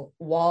allow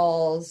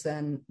walls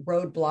and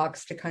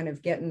roadblocks to kind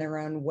of get in their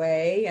own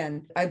way.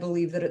 And I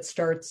believe that it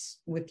starts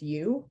with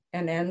you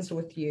and ends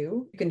with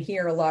you. You can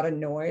hear a lot of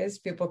noise.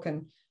 People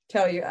can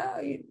tell you,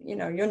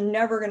 you're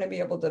never going to be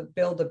able to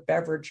build a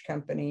beverage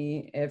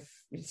company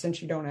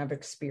since you don't have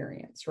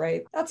experience,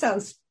 right? That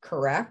sounds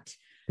correct.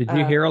 Did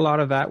you hear a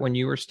lot of that when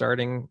you were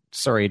starting?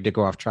 Sorry to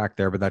go off track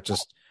there, but that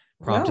just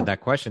prompted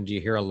that question. Do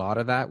you hear a lot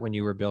of that when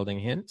you were building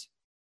Hint?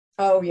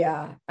 Oh,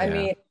 yeah. I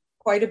mean,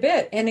 quite a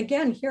bit. And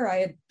again, here I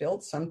had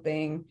built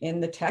something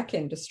in the tech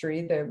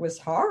industry that was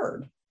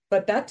hard,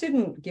 but that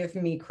didn't give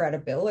me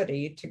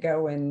credibility to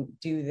go and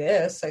do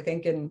this. I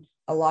think in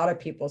a lot of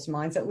people's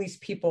minds, at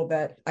least people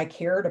that I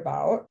cared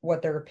about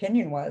what their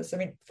opinion was. I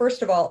mean,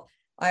 first of all,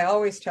 I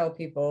always tell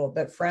people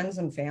that friends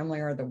and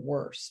family are the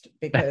worst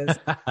because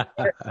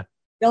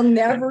they'll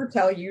never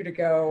tell you to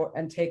go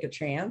and take a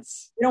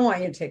chance. They don't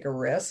want you to take a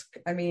risk.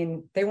 I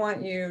mean, they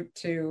want you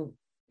to,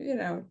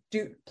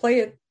 play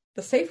it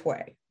the safe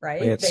way, right?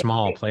 Play it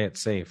small, play it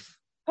safe.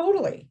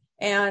 Totally.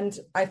 And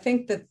I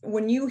think that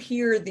when you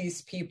hear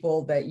these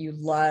people that you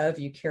love,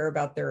 you care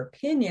about their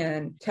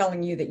opinion,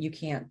 telling you that you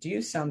can't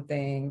do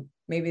something,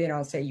 maybe they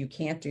don't say you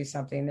can't do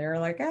something. They're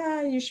like,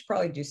 you should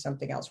probably do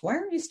something else. Why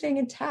aren't you staying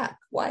in tech?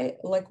 Why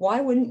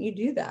wouldn't you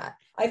do that?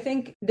 I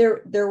think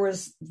there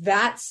was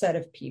that set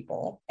of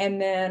people.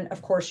 And then,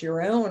 of course,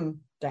 your own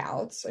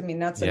doubts. I mean,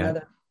 that's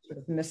another sort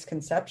of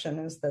misconception,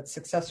 is that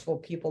successful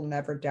people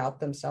never doubt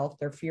themselves.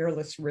 They're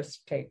fearless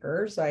risk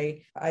takers.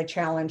 I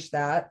challenge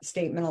that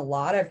statement a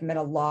lot. I've met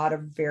a lot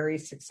of very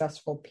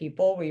successful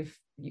people.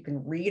 You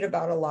can read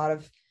about a lot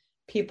of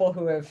people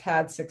who have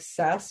had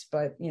success,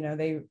 but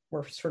they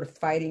were sort of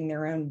fighting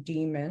their own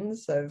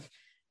demons of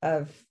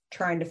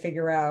trying to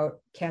figure out,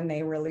 can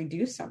they really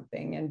do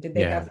something, and did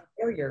they have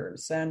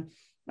failures? And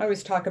I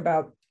always talk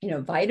about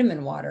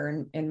vitamin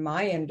water in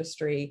my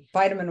industry.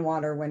 Vitamin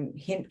water, when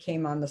Hint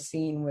came on the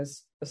scene,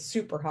 was a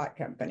super hot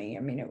company.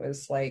 I mean, it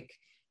was like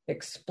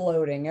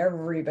exploding.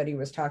 Everybody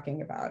was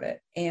talking about it.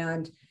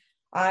 And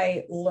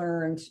I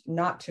learned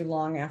not too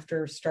long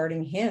after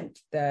starting Hint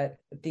that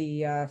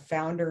the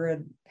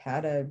founder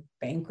had a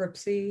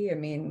bankruptcy. I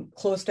mean,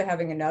 close to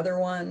having another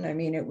one. I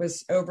mean, it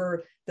was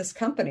over this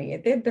company.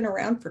 They had been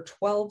around for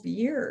 12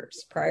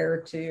 years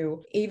prior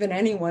to even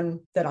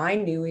anyone that I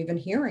knew even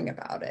hearing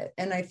about it.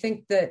 And I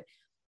think that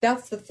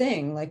that's the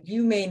thing. Like,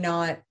 you may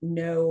not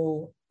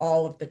know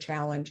all of the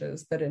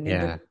challenges that an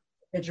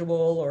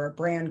individual or a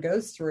brand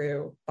goes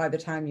through by the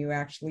time you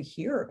actually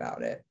hear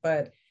about it.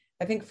 But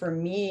I think for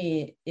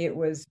me, it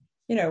was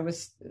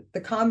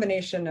the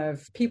combination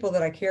of people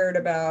that I cared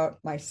about,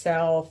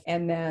 myself,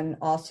 and then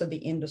also the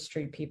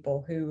industry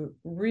people who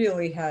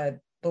really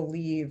had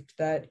believed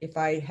that if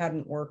I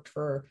hadn't worked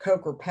for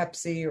Coke or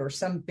Pepsi or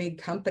some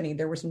big company,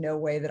 there was no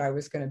way that I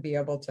was going to be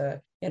able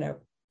to,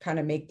 kind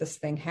of make this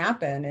thing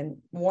happen. And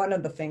one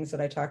of the things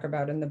that I talk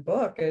about in the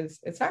book is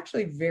it's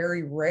actually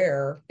very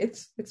rare.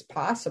 It's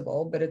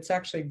possible, but it's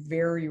actually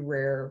very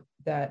rare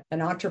that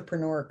an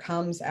entrepreneur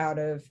comes out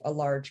of a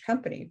large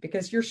company,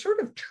 because you're sort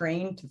of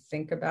trained to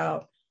think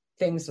about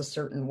things a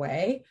certain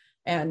way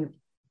and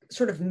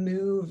sort of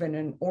move in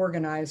an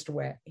organized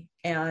way.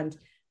 And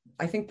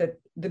I think that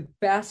the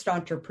best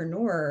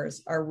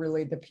entrepreneurs are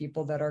really the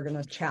people that are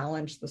going to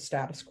challenge the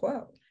status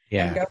quo.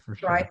 Yeah, and go for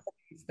try sure.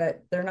 things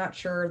that they're not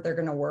sure they're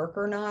going to work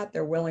or not.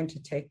 They're willing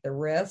to take the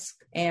risk.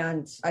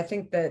 And I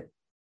think that,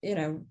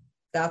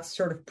 that's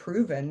sort of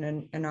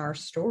proven in our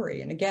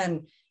story. And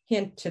again,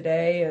 Hint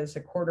today is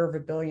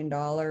 $250 million.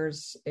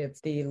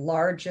 It's the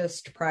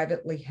largest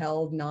privately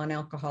held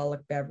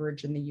non-alcoholic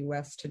beverage in the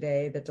US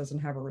today that doesn't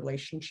have a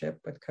relationship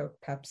with Coke,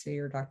 Pepsi,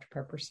 or Dr.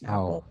 Pepper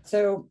Snapple.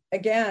 So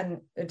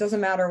again, it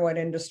doesn't matter what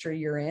industry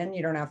you're in.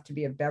 You don't have to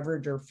be a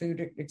beverage or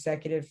food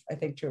executive, I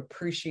think, to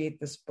appreciate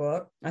this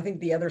book. I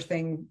think the other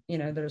thing,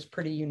 that is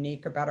pretty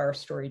unique about our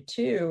story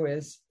too,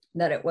 is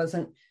that it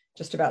wasn't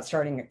just about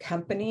starting a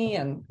company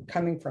and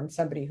coming from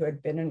somebody who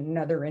had been in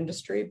another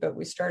industry, but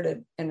we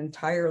started an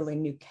entirely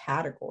new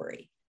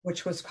category,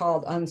 which was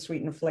called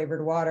unsweetened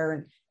flavored water.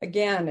 And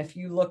again, if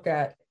you look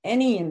at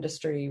any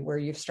industry where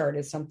you've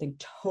started something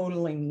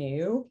totally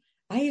new,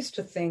 I used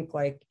to think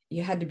like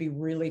you had to be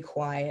really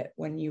quiet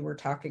when you were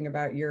talking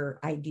about your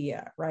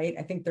idea, right?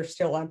 I think there's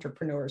still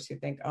entrepreneurs who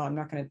think, oh, I'm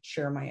not going to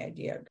share my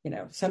idea.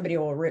 Somebody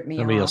will rip me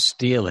off. Somebody will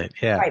steal it.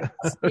 Yeah. Right,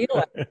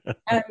 steal it.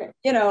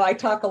 And, I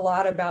talk a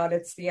lot about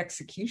it's the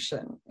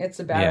execution. It's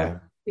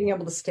about being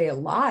able to stay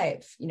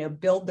alive,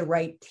 build the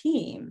right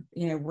team,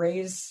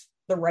 raise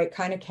the right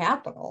kind of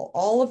capital.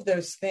 All of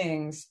those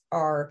things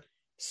are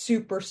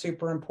super,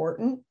 super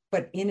important.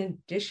 But in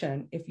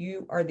addition, if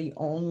you are the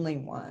only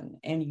one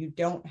and you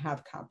don't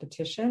have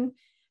competition,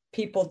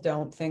 people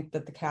don't think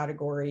that the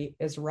category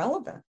is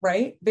relevant,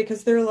 right?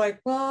 Because they're like,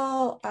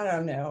 well, I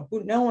don't know,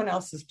 no one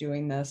else is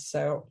doing this.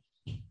 So,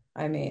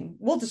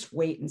 we'll just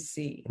wait and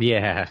see.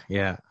 Yeah,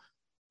 yeah.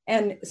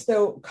 And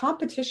so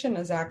competition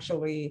is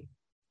actually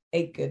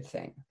a good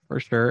thing.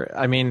 For sure.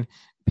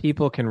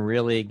 People can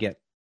really get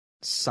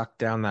sucked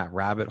down that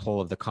rabbit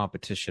hole of the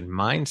competition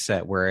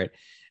mindset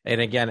and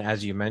again,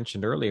 as you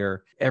mentioned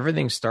earlier,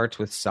 everything starts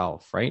with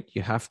self, right?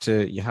 You have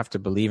to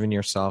believe in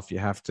yourself. You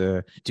have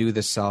to do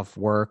the self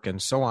work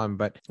and so on.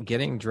 But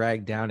getting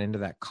dragged down into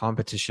that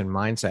competition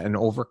mindset and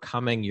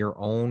overcoming your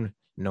own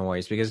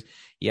noise, because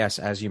yes,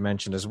 as you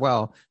mentioned as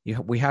well,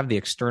 we have the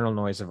external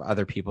noise of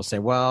other people say,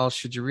 well,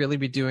 should you really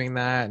be doing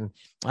that? And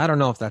I don't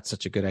know if that's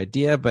such a good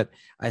idea, but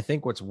I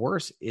think what's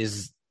worse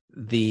is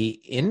the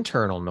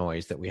internal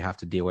noise that we have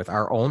to deal with,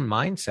 our own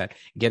mindset,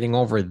 getting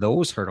over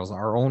those hurdles,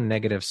 our own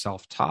negative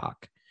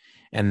self-talk.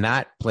 And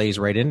that plays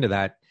right into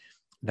that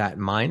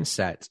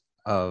mindset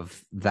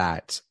of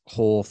that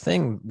whole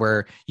thing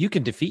where you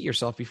can defeat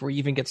yourself before you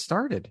even get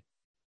started.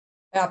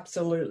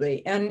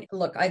 Absolutely. And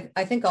look,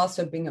 I think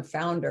also being a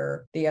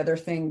founder, the other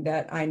thing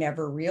that I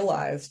never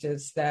realized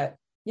is that,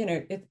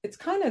 it's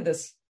kind of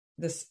this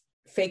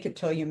fake it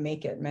till you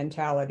make it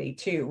mentality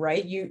too,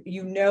 right?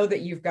 You know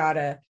that you've got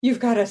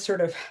to sort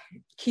of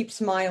keep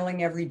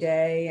smiling every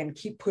day and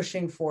keep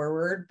pushing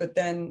forward, but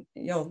then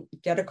you'll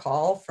get a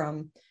call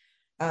from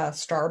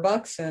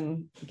Starbucks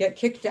and get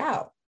kicked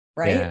out,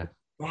 right? Yeah.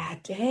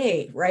 That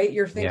day, right?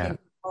 You're thinking,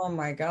 oh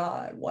my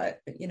God, what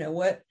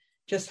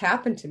just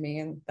happened to me?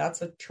 And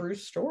that's a true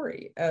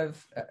story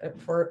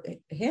for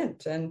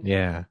Hint. And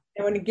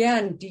and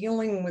again,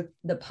 dealing with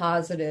the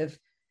positive,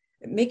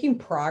 making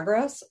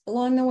progress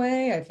along the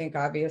way, I think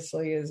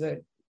obviously is a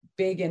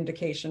big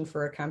indication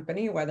for a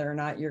company, whether or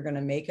not you're going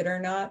to make it or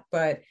not.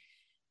 But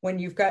when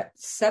you've got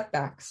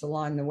setbacks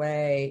along the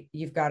way,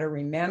 you've got to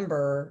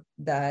remember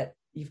that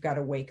you've got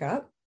to wake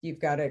up. You've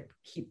got to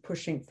keep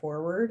pushing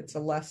forward. It's a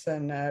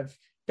lesson of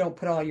don't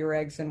put all your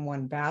eggs in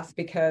one basket,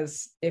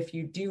 because if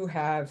you do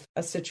have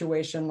a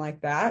situation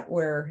like that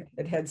where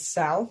it heads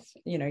south,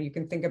 you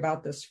can think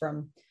about this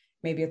from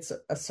maybe it's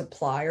a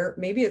supplier,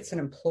 maybe it's an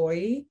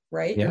employee,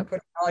 right? Yeah. You're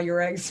putting all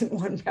your eggs in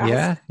one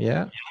basket.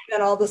 Yeah.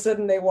 Then all of a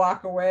sudden they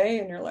walk away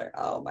and you're like,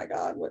 oh my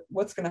God,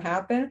 what's going to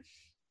happen?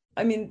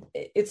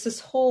 It's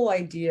this whole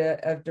idea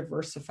of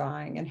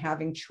diversifying and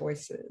having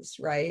choices,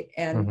 right?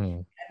 And,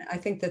 and I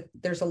think that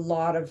there's a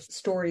lot of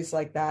stories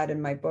like that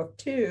in my book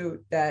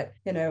too, that,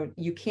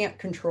 you can't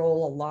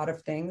control a lot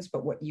of things,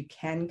 but what you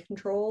can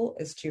control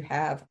is to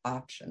have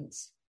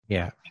options.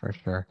 Yeah, for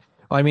sure.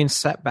 Well,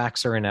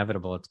 setbacks are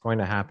inevitable. It's going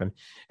to happen.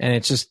 And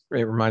it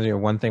reminds me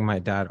of one thing my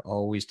dad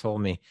always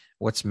told me: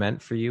 what's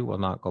meant for you will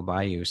not go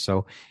by you.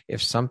 So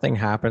if something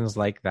happens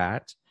like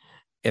that,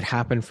 it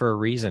happened for a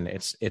reason.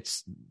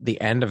 It's the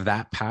end of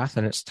that path,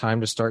 and it's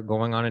time to start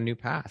going on a new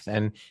path.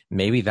 And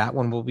maybe that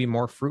one will be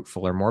more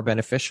fruitful or more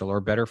beneficial or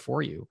better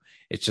for you.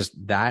 It's just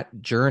that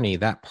journey,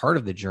 that part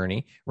of the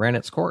journey ran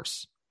its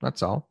course.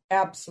 That's all.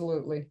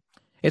 Absolutely.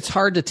 It's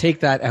hard to take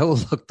that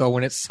outlook, though,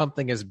 when it's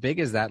something as big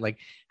as that, like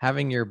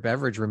having your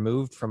beverage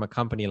removed from a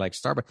company like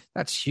Starbucks.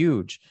 That's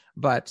huge.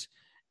 But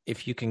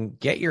if you can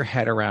get your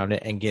head around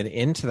it and get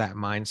into that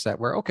mindset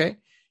where, okay,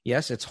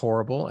 yes, it's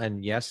horrible.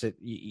 And yes,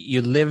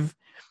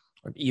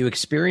 you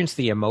experience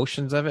the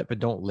emotions of it, but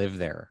don't live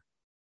there.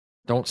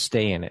 Don't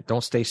stay in it.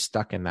 Don't stay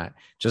stuck in that.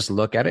 Just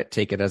look at it,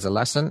 take it as a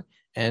lesson,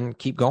 and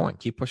keep going,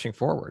 keep pushing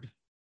forward.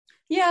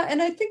 Yeah.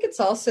 And I think it's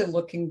also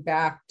looking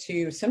back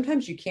to,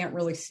 sometimes you can't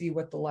really see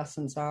what the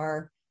lessons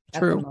are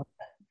at the moment.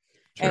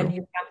 True. And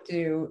you have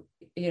to,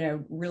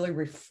 really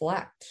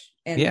reflect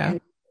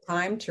and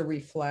time to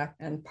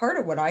reflect. And part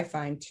of what I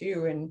find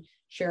too, in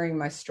sharing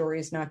my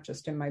stories, not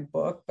just in my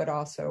book, but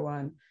also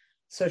on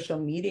social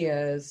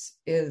media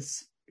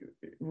is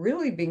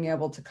really being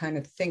able to kind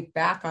of think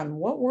back on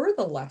what were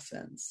the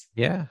lessons.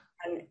 Yeah.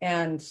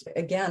 And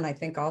again, I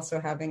think also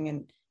having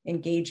an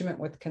engagement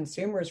with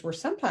consumers where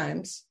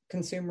sometimes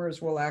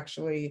consumers will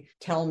actually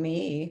tell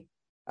me,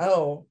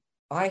 oh,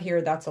 I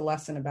hear that's a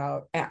lesson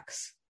about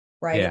X,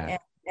 right? Yeah.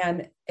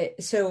 And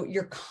so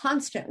you're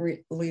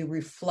constantly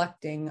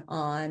reflecting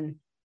on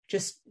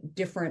just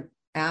different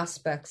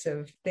aspects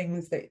of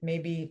things that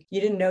maybe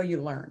you didn't know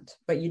you learned,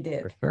 but you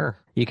did. For sure.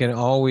 You can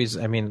always,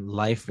 I mean,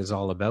 life is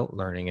all about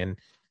learning, and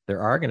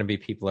there are going to be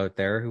people out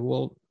there who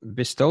will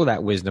bestow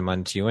that wisdom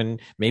onto you and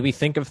maybe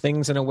think of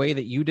things in a way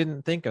that you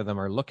didn't think of them,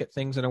 or look at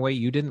things in a way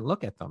you didn't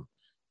look at them.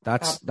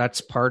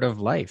 That's part of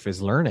life,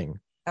 is learning.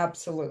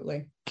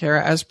 Absolutely.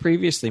 Kara, as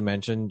previously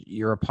mentioned,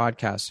 you're a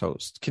podcast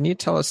host. Can you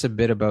tell us a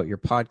bit about your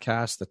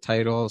podcast, the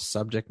title,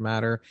 subject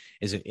matter?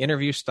 Is it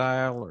interview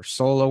style or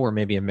solo, or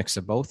maybe a mix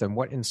of both? And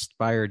what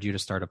inspired you to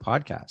start a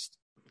podcast?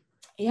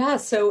 Yeah,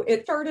 so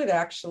it started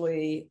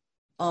actually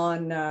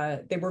on,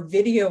 they were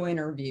video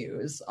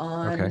interviews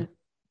on, Okay. I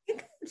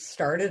think it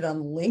started on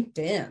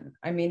LinkedIn.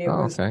 I mean, it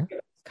was,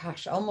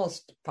 gosh,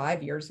 almost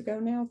 5 years ago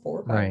now, 4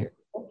 or 5 Right. years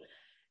ago.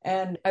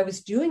 And I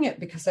was doing it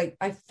because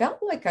I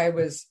felt like I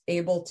was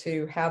able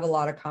to have a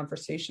lot of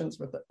conversations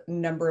with a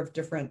number of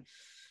different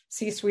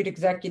C-suite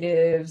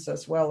executives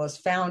as well as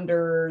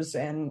founders.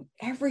 And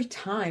every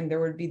time there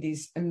would be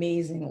these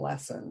amazing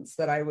lessons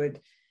that I would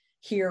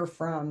hear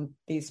from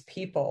these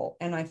people.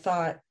 And I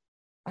thought,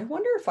 I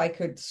wonder if I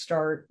could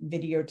start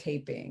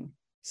videotaping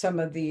some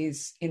of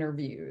these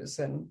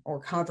interviews or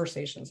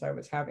conversations I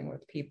was having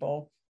with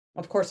people.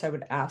 Of course, I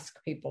would ask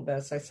people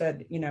this. I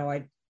said,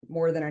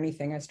 more than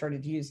anything, I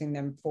started using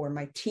them for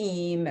my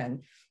team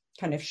and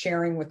kind of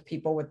sharing with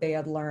people what they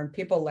had learned.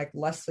 People like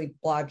Leslie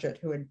Blodgett,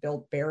 who had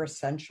built Bare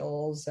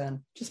Essentials, and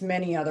just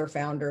many other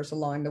founders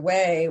along the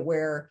way,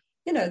 where,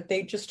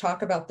 they just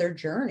talk about their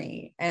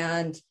journey.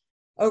 And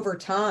over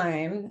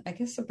time, I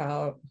guess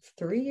about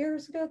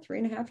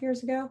 3.5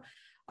 years ago,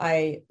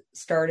 I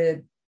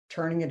started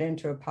turning it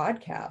into a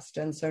podcast.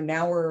 And so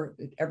now we're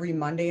every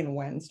Monday and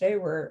Wednesday,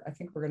 I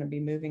think we're going to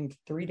be moving to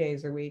 3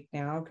 days a week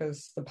now,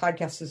 because the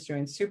podcast is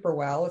doing super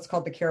well. It's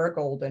called The Kara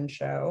Goldin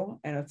Show,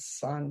 and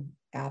it's on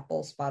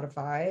Apple,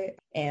 Spotify.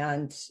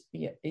 And,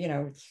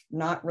 it's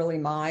not really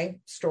my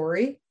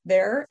story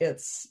there.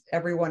 It's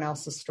everyone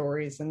else's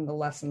stories and the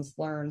lessons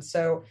learned.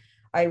 So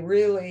I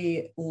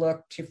really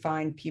look to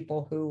find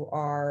people who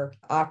are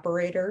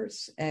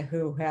operators and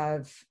who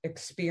have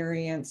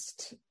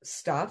experienced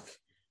stuff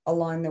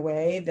along the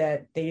way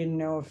that they didn't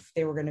know if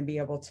they were going to be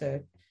able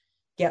to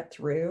get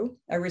through.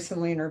 I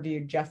recently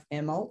interviewed Jeff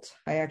Immelt.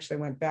 I actually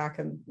went back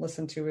and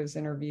listened to his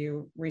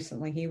interview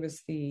recently. He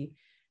was the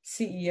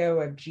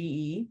CEO of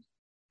GE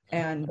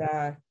and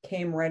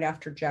came right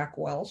after Jack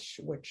Welch,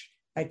 which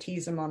I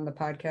tease him on the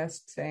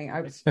podcast saying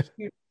I was a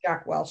huge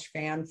Jack Welch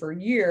fan for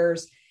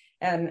years.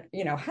 And,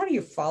 how do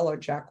you follow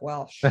Jack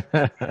Welch?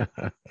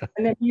 And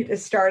then he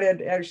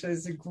started, actually,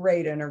 it's a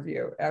great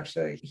interview.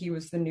 Actually, he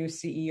was the new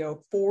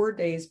CEO 4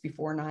 days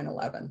before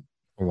 9/11.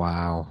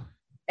 Wow.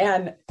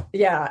 And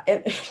yeah,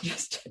 it's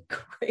just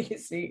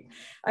crazy.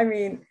 I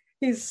mean,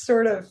 he's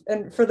sort of,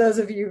 and for those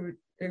of you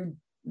who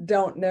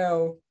don't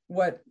know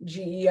what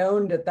GE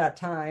owned at that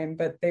time,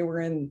 but they were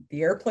in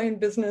the airplane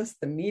business,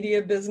 the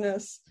media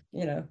business,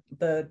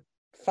 the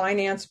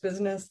finance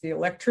business, the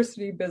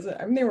electricity business.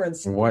 I mean, they were in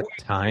what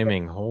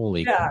timing.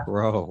 Holy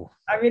bro.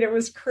 I mean, it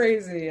was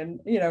crazy. And,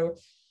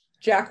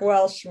 Jack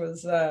Welch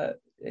was,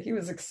 he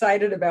was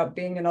excited about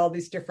being in all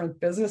these different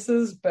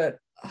businesses, but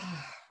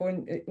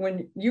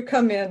when you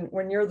come in,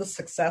 when you're the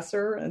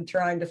successor and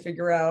trying to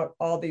figure out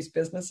all these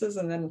businesses,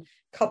 and then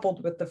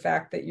coupled with the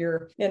fact that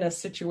you're in a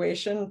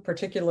situation,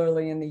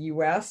 particularly in the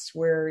US,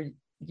 where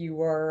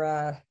you are,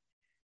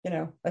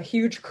 a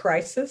huge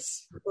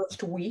crisis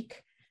first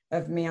week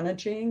of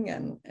managing,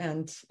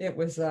 and it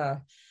was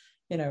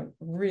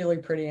really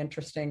pretty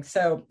interesting.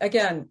 So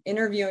again,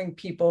 interviewing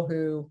people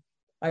who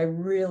I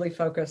really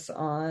focus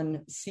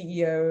on,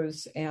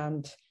 CEOs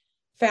and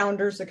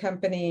founders of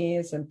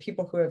companies and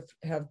people who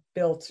have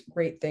built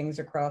great things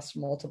across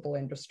multiple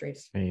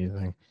industries.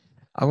 Amazing.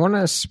 I want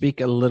to speak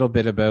a little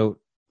bit about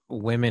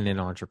women in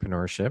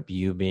entrepreneurship,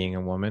 you being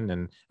a woman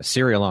and a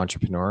serial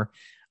entrepreneur.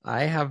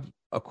 I have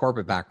a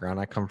corporate background.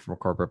 I come from a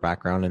corporate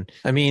background. And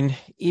I mean,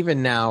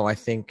 even now, I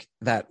think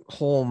that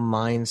whole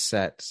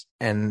mindset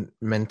and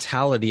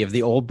mentality of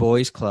the old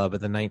boys club of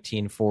the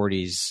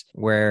 1940s,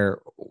 where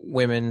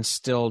women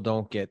still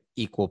don't get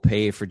equal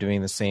pay for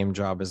doing the same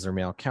job as their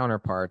male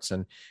counterparts.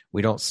 And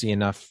we don't see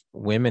enough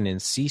women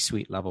in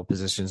C-suite level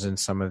positions in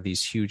some of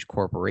these huge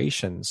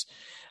corporations.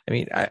 I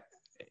mean,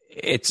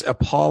 it's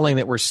appalling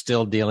that we're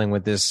still dealing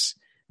with this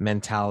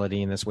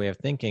mentality and this way of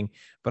thinking.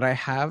 But I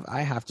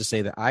have to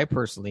say that I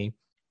personally,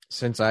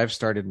 since I've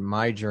started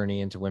my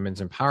journey into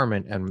women's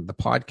empowerment and the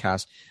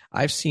podcast,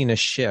 I've seen a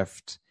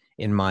shift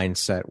in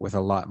mindset with a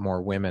lot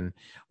more women.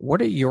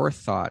 What are your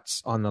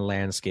thoughts on the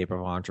landscape of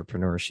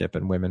entrepreneurship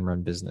and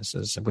women-run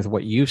businesses with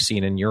what you've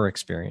seen in your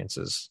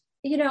experiences?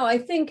 I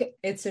think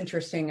it's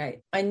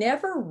interesting. I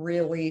never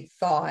really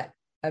thought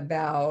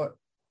about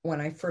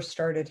when I first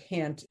started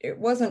Hint, it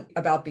wasn't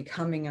about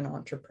becoming an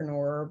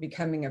entrepreneur or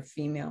becoming a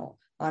female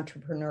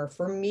entrepreneur.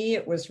 For me,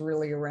 it was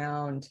really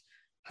around,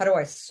 how do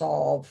I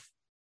solve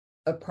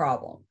a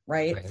problem,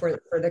 right? For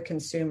the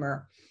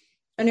consumer.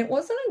 And it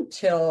wasn't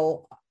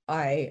until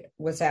I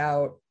was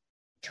out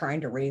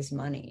trying to raise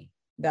money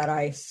that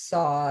I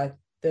saw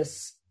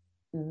this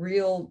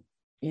real,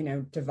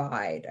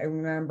 divide. I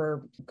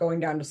remember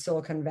going down to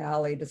Silicon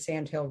Valley to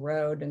Sand Hill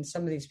Road, and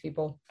some of these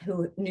people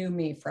who knew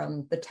me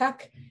from the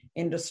tech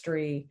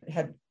industry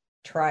had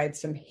tried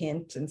some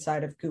Hint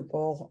inside of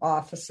Google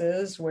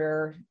offices,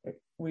 where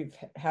we've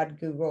had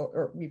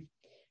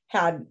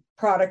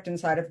product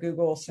inside of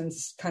Google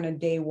since kind of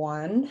day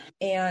one.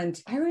 And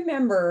I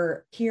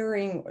remember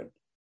hearing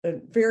a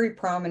very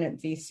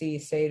prominent VC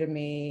say to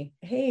me,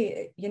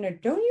 "Hey,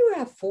 don't you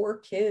have 4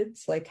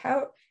 kids? Like,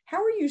 how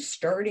are you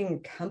starting a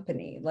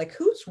company? Like,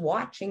 who's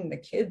watching the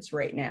kids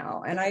right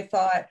now?" And I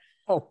thought,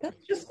 oh,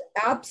 that's just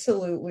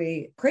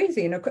absolutely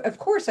crazy. And of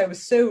course, I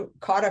was so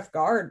caught off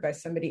guard by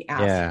somebody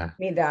asking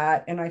me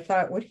that. And I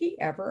thought, would he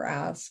ever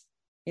ask,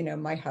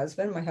 my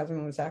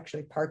husband was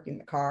actually parking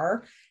the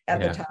car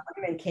at the time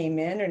and came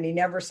in, and he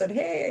never said,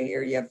 "Hey, I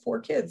hear you have 4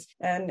 kids."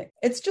 And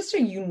it's just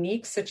a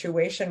unique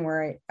situation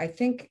where I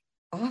think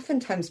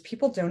oftentimes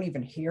people don't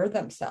even hear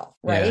themselves,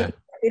 right? Yeah.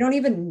 They don't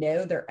even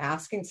know they're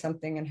asking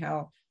something, and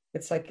how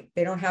it's like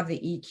they don't have the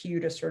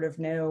EQ to sort of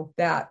know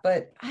that.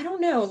 But I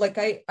don't know, like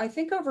I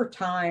think over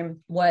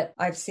time, what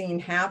I've seen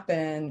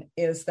happen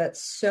is that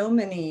so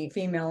many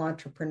female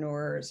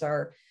entrepreneurs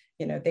are,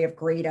 they have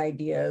great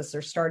ideas,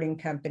 they're starting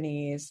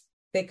companies.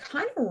 They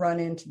kind of run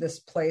into this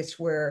place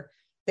where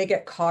they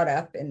get caught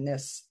up in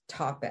this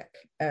topic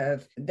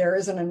of there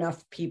isn't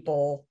enough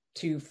people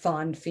to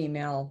fund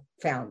female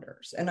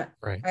founders. And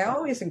I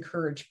always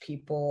encourage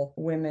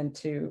women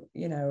to,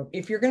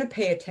 if you're going to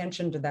pay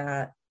attention to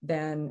that,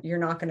 then you're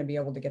not going to be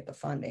able to get the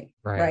funding,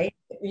 right?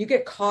 You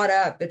get caught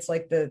up. It's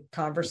like the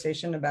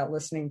conversation about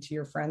listening to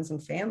your friends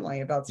and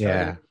family about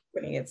starting a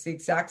company. It's the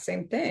exact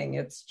same thing.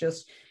 It's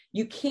just,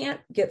 you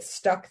can't get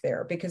stuck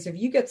there, because if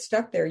you get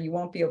stuck there, you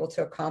won't be able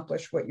to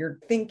accomplish what you're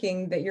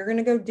thinking that you're going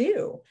to go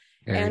do.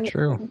 Very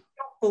true. If you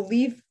don't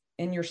believe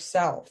in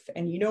yourself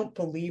and you don't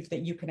believe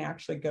that you can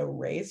actually go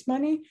raise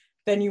money,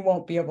 then you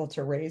won't be able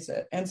to raise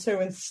it. And so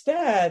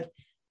instead,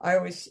 I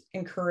always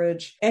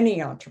encourage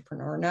any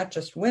entrepreneur, not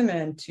just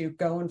women, to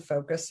go and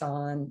focus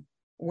on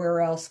where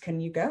else can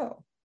you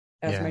go?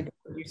 As my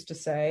daughter used to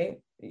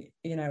say,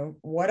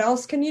 what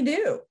else can you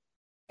do?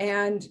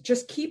 And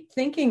just keep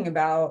thinking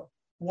about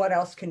what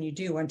else can you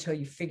do until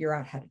you figure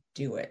out how to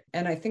do it.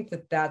 And I think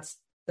that that's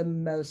the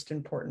most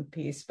important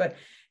piece. But,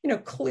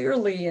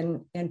 clearly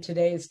in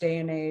today's day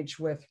and age,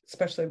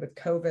 especially with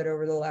COVID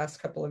over the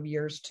last couple of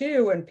years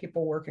too, and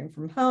people working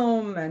from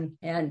home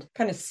and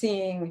kind of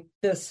seeing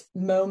this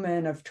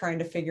moment of trying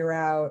to figure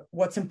out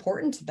what's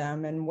important to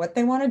them and what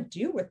they want to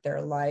do with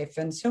their life,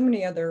 and so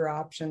many other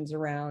options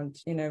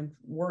around,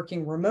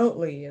 working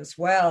remotely as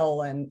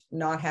well and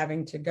not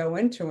having to go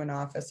into an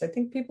office. I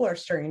think people are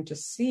starting to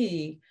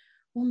see,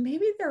 well,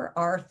 maybe there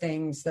are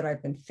things that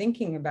I've been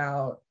thinking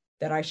about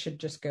that I should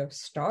just go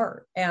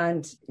start.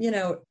 And,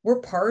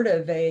 we're part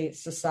of a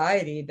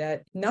society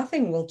that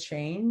nothing will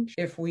change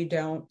if we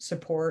don't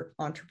support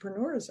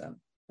entrepreneurism,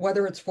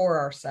 whether it's for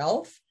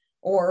ourselves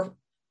or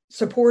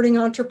supporting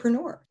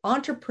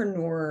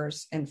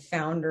entrepreneurs and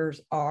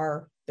founders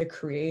are the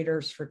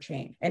creators for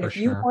change. And if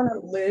you want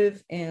to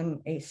live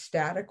in a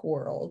static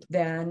world,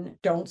 then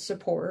don't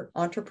support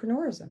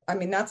entrepreneurism. I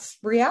mean, that's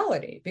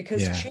reality,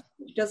 because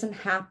change doesn't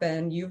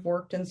happen. You've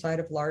worked inside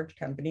of large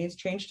companies.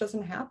 Change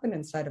doesn't happen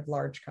inside of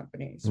large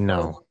companies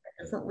for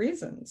different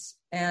reasons.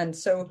 And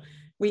so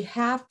we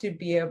have to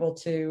be able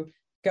to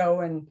go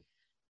and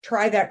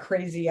try that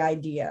crazy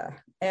idea.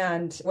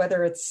 And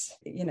whether it's,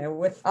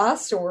 with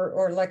us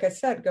or like I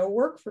said, go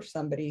work for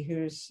somebody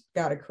who's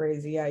got a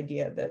crazy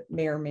idea that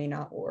may or may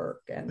not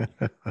work. And,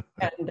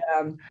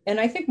 and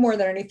I think more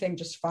than anything,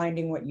 just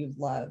finding what you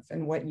love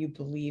and what you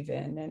believe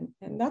in.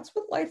 And that's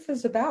what life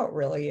is about,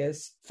 really,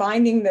 is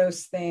finding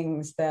those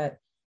things that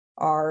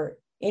are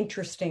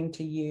interesting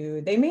to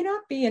you. They may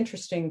not be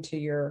interesting to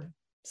your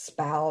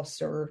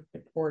spouse or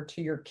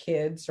to your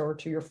kids or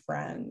to your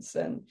friends.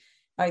 And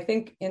I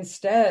think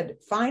instead,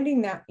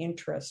 finding that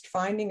interest,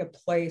 finding a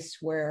place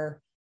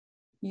where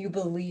you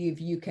believe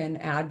you can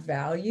add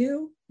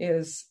value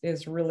is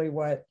really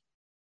what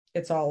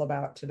it's all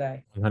about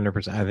today.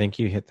 100%. I think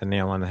you hit the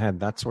nail on the head.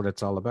 That's what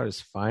it's all about,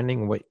 is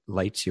finding what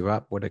lights you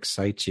up, what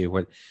excites you,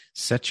 what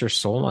sets your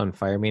soul on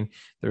fire. I mean,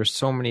 there's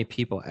so many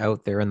people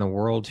out there in the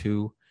world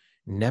who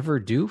never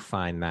do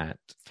find that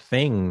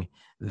thing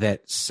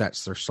that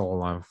sets their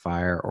soul on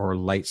fire or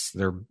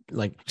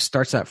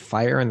starts that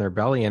fire in their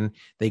belly, and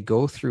they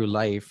go through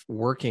life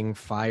working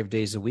 5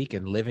 days a week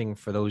and living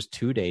for those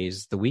 2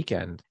 days, the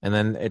weekend. And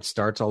then it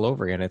starts all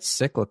over again. It's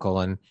cyclical.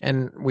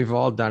 And we've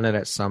all done it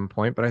at some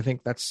point, but I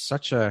think that's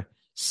such a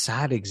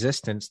sad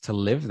existence to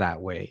live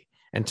that way.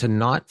 and to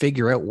not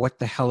figure out what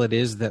the hell it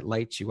is that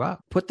lights you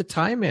up. Put the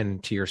time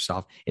into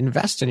yourself,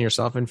 invest in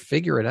yourself, and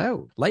figure it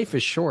out. Life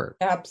is short.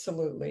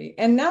 Absolutely.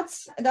 And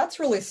that's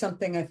really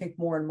something I think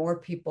more and more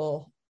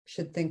people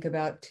should think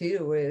about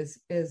too,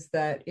 is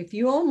that if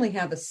you only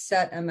have a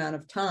set amount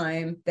of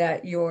time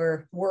that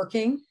you're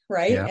working,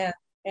 right? Yeah.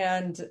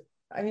 And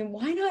I mean,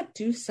 why not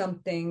do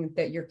something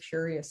that you're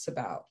curious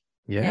about?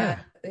 Yeah.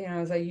 And,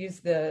 as I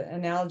used the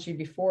analogy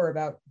before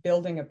about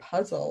building a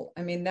puzzle,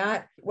 I mean,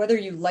 that whether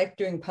you like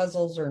doing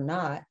puzzles or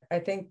not, I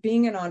think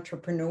being an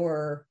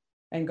entrepreneur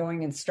and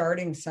going and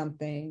starting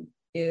something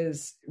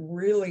is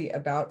really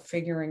about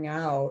figuring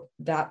out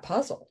that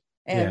puzzle.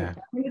 And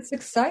I mean, it's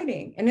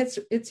exciting. And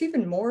it's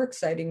even more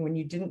exciting when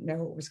you didn't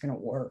know it was going to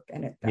work.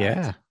 And it does.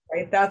 Yeah.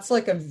 Right. That's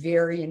like a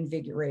very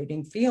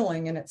invigorating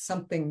feeling. And it's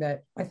something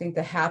that I think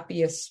the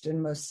happiest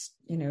and most,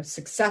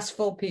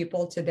 successful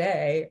people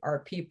today are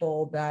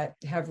people that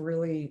have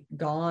really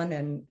gone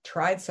and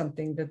tried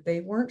something that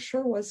they weren't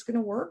sure was going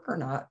to work or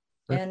not.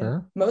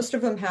 And most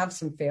of them have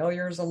some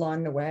failures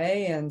along the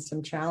way and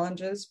some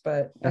challenges,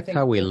 but that's I think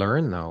how we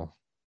learn, though.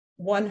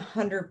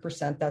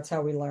 100%. That's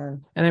how we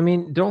learn. And I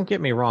mean, don't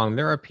get me wrong.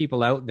 There are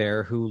people out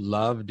there who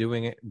love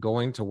doing it,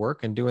 going to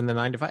work and doing the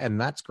 9 to 5.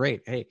 And that's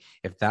great. Hey,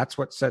 if that's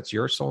what sets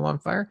your soul on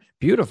fire,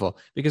 beautiful.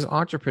 Because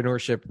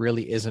entrepreneurship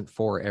really isn't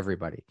for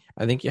everybody.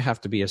 I think you have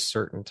to be a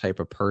certain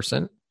type of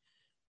person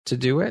to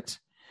do it,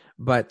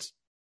 but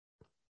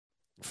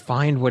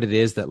find what it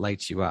is that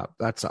lights you up.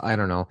 I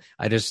don't know.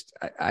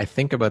 I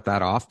think about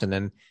that often,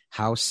 and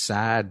how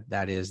sad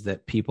that is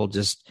that people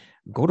just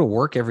go to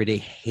work every day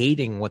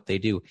hating what they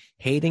do,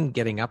 hating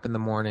getting up in the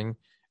morning,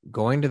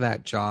 going to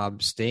that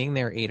job, staying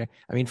there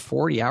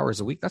 40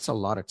 hours a week. That's a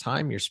lot of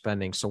time you're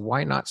spending. So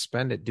why not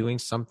spend it doing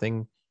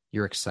something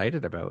you're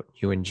excited about,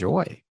 you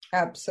enjoy?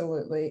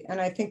 Absolutely. And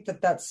I think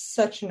that that's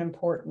such an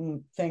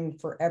important thing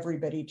for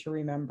everybody to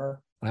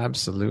remember.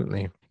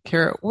 Absolutely.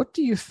 Kara, what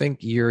do you think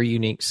your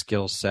unique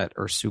skill set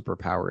or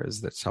superpower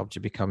is that's helped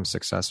you become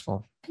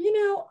successful?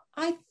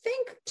 I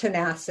think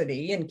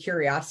tenacity and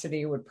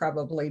curiosity would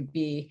probably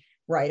be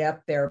right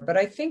up there. But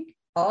I think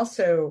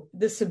also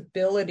this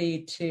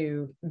ability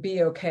to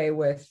be okay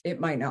with it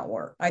might not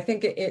work. I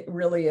think it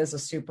really is a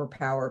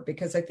superpower,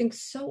 because I think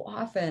so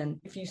often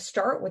if you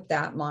start with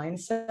that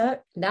mindset,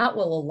 that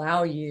will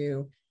allow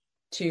you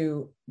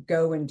to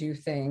go and do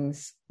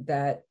things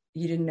that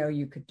you didn't know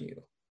you could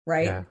do.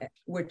 Right. Yeah.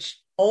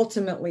 Which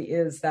ultimately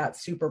is that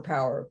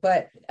superpower.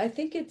 But I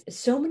think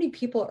so many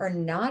people are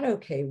not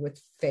okay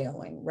with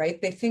failing,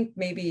 right? They think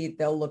maybe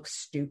they'll look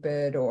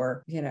stupid,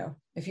 or,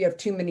 if you have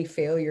too many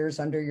failures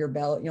under your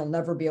belt, you'll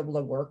never be able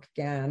to work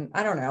again.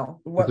 I don't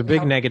know. There's a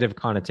big negative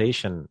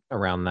connotation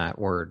around that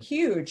word.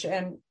 Huge.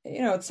 And,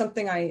 it's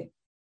something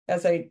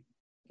as I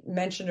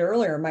mentioned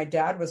earlier, my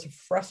dad was a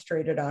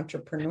frustrated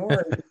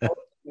entrepreneur,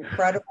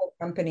 incredible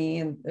company,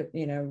 and,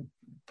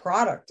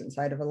 product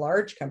inside of a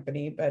large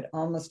company, but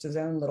almost his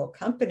own little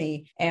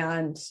company.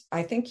 And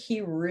I think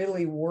he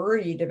really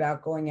worried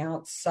about going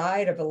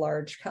outside of a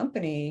large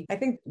company. I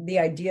think the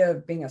idea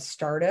of being a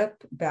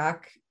startup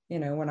back,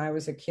 when I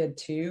was a kid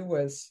too,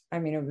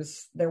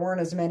 there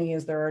weren't as many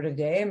as there are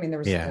today. I mean, there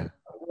was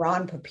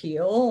Ron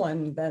Popeil,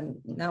 and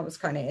then that was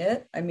kind of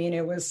it. I mean,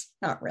 it was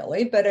not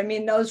really, but I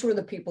mean, those were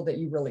the people that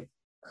you really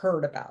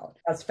heard about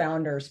as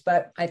founders.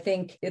 But I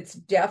think it's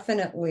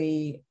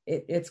definitely,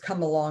 it's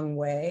come a long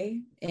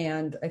way.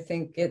 And I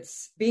think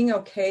it's being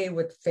okay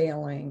with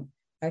failing,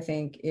 I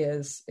think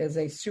is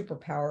a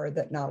superpower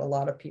that not a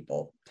lot of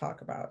people talk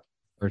about.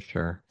 For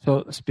sure.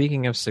 So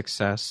speaking of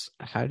success,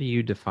 how do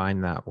you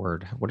define that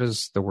word? What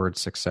does the word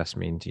success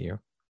mean to you?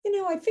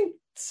 I think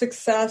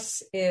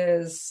success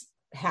is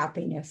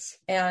happiness.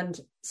 And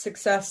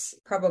success,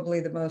 probably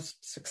the most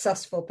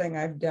successful thing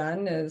I've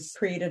done is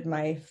created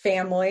my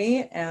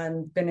family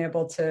and been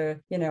able to,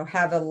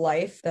 have a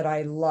life that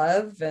I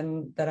love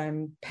and that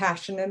I'm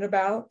passionate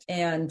about.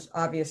 And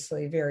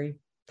obviously very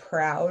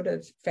proud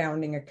of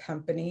founding a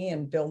company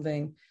and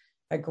building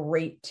a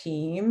great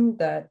team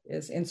that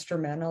is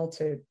instrumental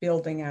to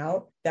building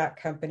out that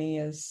company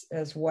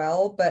as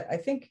well. But I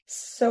think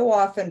so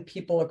often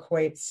people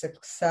equate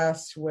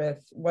success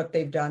with what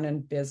they've done in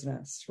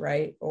business,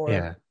 right?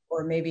 Or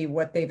maybe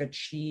what they've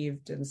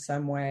achieved in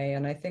some way.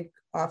 And I think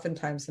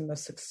oftentimes the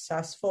most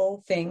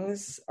successful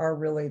things are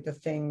really the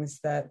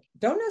things that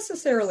don't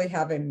necessarily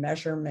have a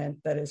measurement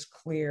that is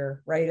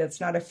clear, right?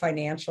 It's not a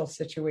financial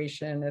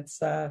situation.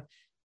 It's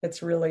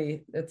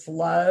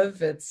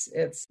love,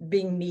 it's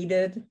being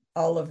needed.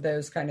 All of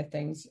those kind of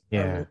things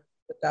are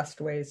the best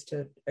ways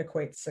to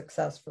equate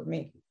success for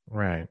me.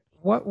 Right.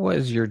 What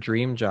was your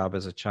dream job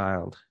as a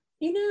child?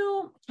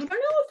 I don't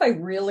know if I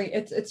really,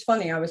 it's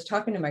funny. I was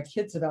talking to my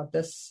kids about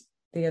this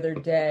the other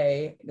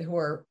day, who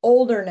are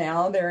older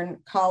now. They're in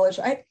college.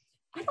 I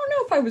don't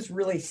know if I was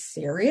really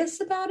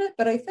serious about it,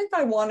 but I think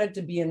I wanted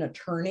to be an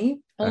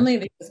attorney, only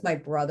because my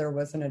brother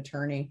was an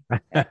attorney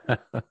at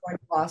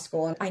law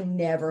school. And I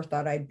never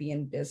thought I'd be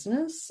in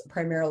business,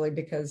 primarily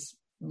because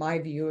my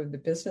view of the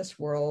business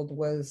world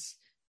was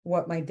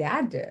what my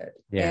dad did.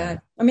 Yeah.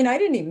 And I mean, I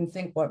didn't even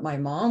think what my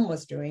mom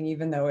was doing,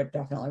 even though it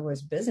definitely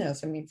was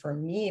business. I mean, for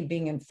me,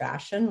 being in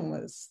fashion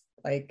was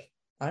like,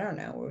 I don't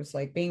know, it was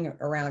like being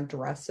around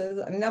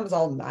dresses. I mean, that was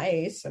all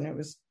nice and it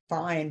was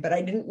fine, but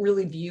I didn't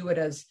really view it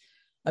as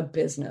a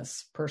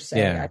business per se.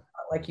 Yeah. I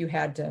felt like you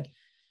had to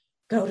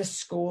go to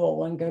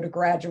school and go to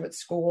graduate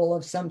school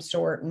of some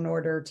sort in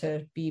order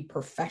to be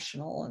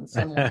professional in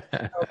some way.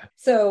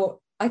 So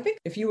I think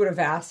if you would have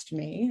asked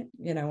me,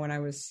 you know, when I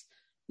was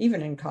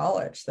even in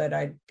college, that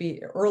I'd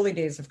be early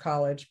days of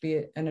college,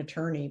 be an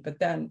attorney, but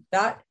then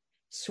that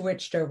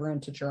switched over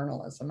into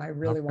journalism. I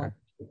really wanted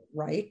to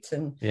write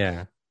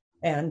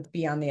and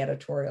be on the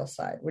editorial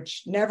side,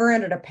 which never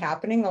ended up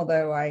happening.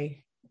 Although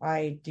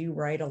I do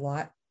write a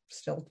lot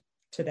still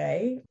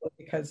today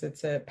because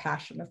it's a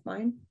passion of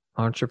mine.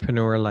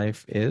 Entrepreneur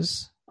life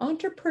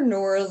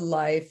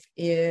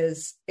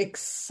is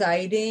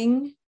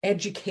exciting,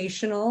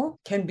 educational,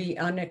 can be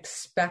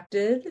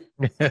unexpected,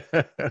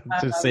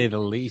 to say the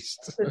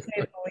least.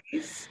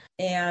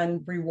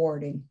 And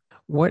rewarding.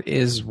 What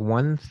is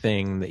one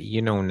thing that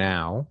you know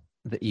now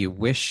that you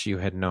wish you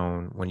had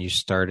known when you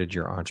started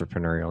your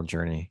entrepreneurial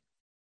journey?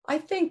 I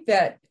think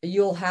that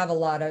you'll have a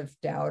lot of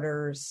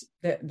doubters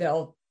that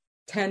they'll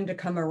tend to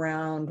come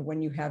around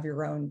when you have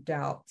your own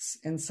doubts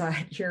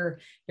inside your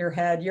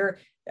head.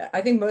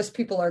 I think most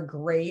people are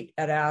great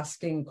at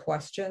asking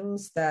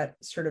questions that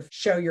sort of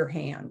show your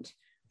hand,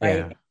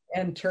 right?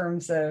 Yeah. In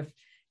terms of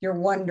you're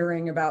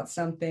wondering about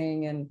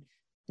something and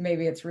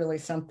maybe it's really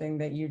something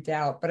that you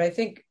doubt. But I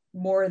think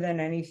more than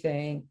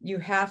anything, you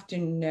have to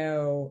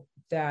know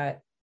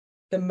that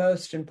the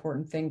most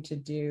important thing to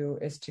do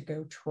is to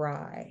go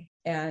try.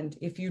 And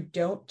if you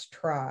don't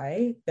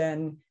try,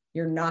 then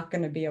you're not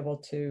going to be able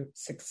to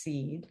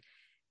succeed.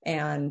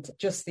 And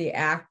just the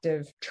act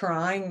of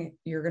trying,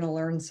 you're going to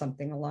learn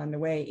something along the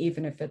way,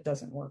 even if it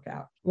doesn't work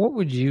out. What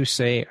would you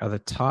say are the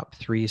top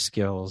 3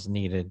 skills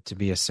needed to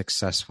be a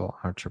successful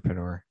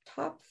entrepreneur?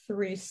 Top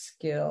 3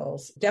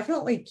 skills,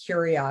 definitely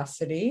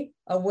curiosity,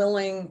 a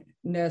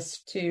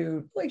willingness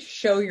to like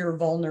show your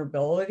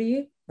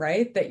vulnerability,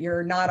 right? That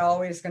you're not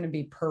always going to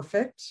be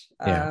perfect.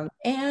 Yeah.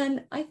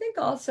 And I think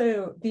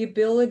also the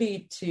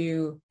ability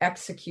to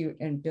execute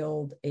and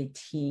build a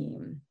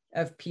team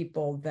of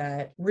people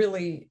that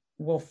really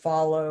will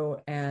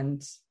follow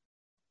and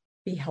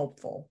be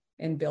helpful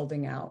in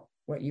building out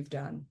what you've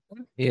done.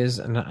 What is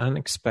an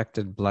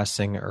unexpected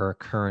blessing or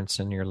occurrence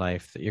in your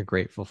life that you're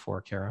grateful for,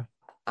 Kara?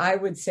 I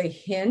would say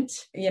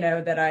hint,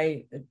 that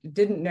I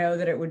didn't know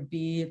that it would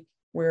be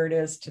where it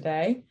is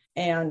today.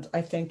 And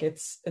I think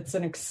it's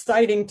an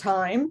exciting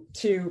time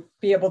to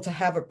be able to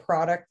have a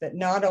product that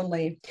not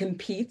only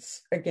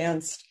competes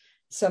against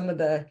some of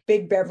the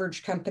big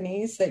beverage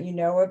companies that you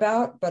know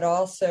about, but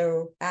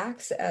also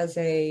acts as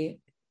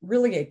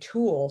really a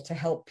tool to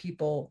help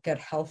people get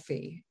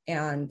healthy.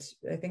 And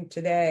I think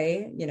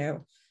today,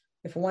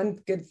 if one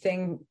good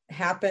thing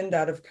happened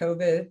out of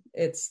COVID,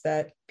 it's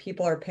that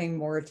people are paying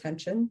more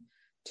attention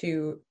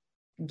to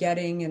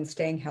getting and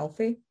staying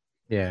healthy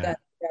than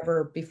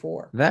ever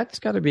before. That's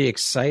got to be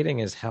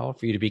exciting as hell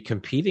for you to be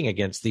competing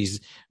against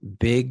these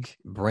big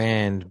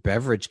brand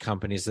beverage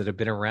companies that have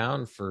been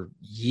around for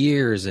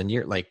years and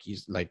years,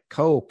 like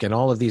Coke and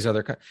all of these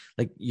other,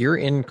 like you're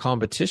in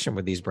competition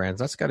with these brands.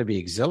 That's got to be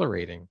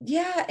exhilarating.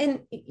 Yeah.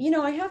 And,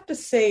 I have to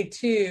say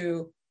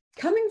too,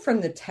 coming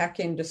from the tech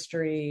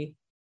industry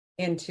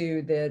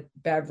into the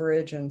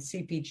beverage and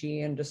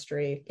CPG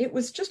industry, it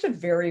was just a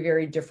very,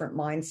 very different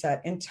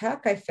mindset. In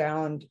tech, I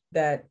found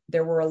that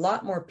there were a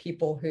lot more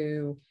people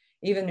who,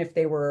 even if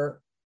they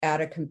were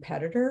at a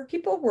competitor,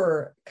 people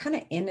were kind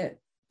of in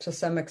it to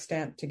some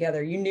extent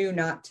together. You knew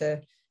not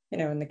to,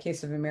 in the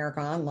case of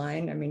America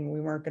Online, I mean, we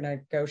weren't going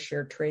to go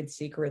share trade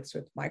secrets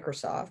with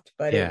Microsoft,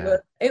 but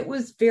it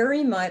was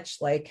very much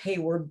like, hey,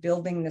 we're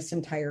building this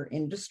entire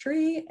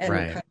industry.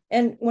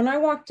 And when I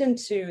walked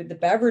into the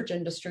beverage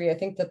industry, I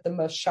think that the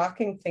most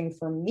shocking thing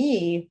for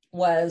me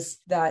was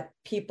that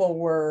people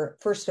were,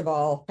 first of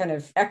all, kind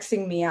of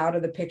Xing me out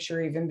of the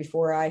picture even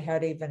before I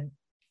had even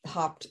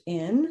hopped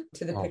in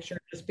to the picture,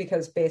 just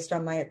because based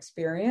on my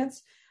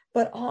experience.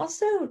 But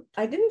also,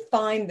 I didn't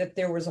find that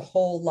there was a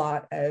whole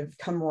lot of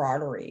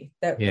camaraderie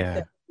that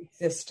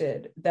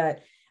existed.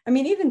 That, I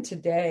mean, even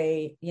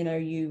today,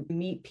 you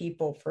meet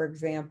people, for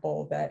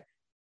example, that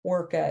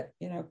work at,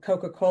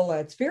 Coca-Cola.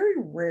 It's very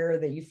rare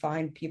that you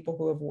find people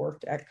who have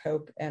worked at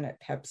Coke and at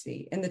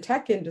Pepsi. In the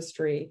tech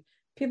industry,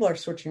 people are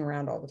switching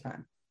around all the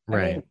time.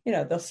 Right. I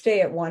mean, they'll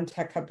stay at one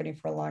tech company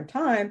for a long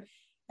time,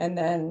 and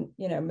then,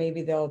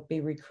 maybe they'll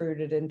be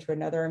recruited into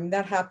another. I mean,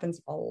 that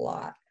happens a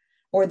lot.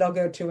 Or they'll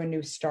go to a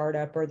new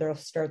startup, or they'll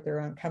start their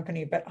own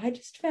company. But I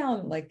just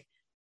found like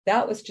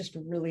that was just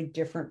really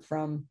different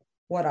from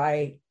what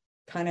I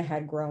kind of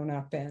had grown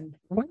up in.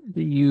 What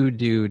do you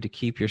do to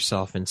keep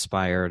yourself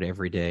inspired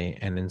every day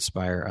and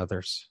inspire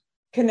others?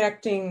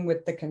 Connecting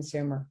with the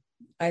consumer.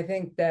 I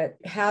think that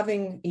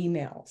having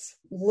emails,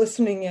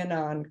 listening in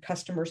on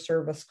customer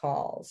service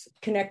calls,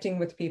 connecting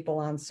with people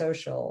on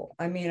social.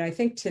 I mean, I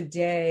think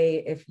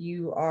today, if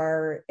you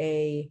are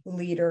a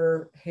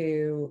leader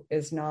who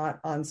is not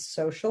on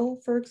social,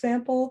 for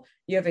example,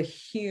 you have a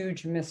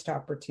huge missed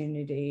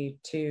opportunity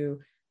to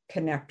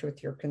connect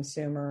with your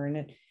consumer.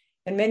 And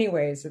in many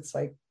ways, it's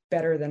like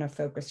better than a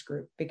focus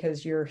group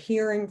because you're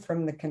hearing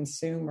from the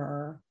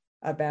consumer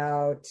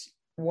about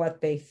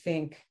what they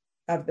think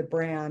of the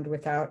brand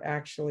without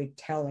actually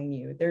telling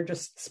you. They're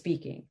just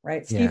speaking,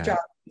 right? Steve Jobs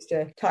used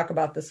to talk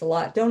about this a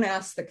lot. Don't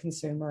ask the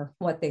consumer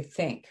what they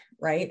think,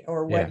 right?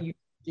 Or what you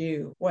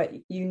do. What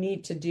you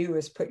need to do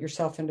is put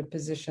yourself into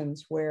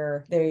positions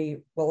where they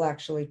will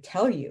actually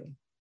tell you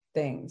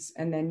things,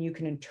 and then you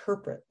can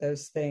interpret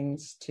those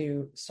things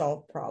to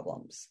solve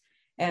problems.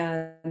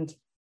 And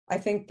I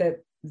think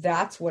that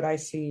that's what I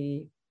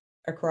see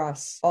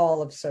across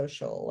all of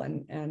social,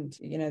 and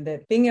you know,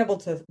 that being able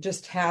to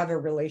just have a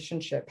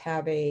relationship,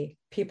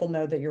 people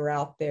know that you're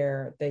out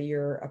there, that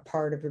you're a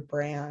part of a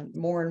brand.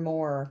 More and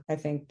more, I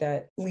think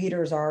that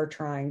leaders are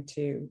trying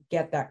to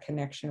get that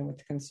connection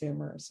with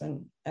consumers.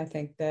 And I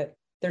think that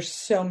there's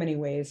so many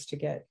ways to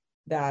get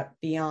that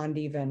beyond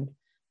even,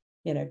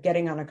 you know,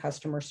 getting on a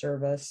customer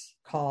service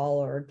call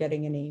or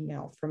getting an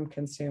email from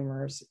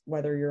consumers,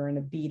 whether you're in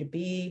a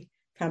B2B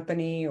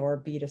company or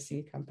a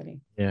B2C company.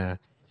 Yeah.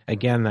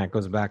 Again, that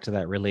goes back to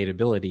that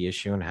relatability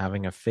issue and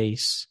having a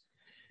face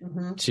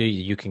to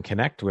you can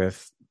connect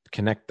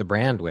the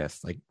brand with.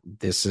 Like,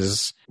 this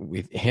is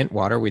Hint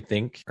Water, we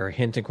think, or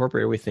Hint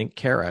Incorporated, we think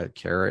Kara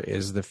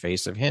is the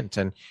face of Hint,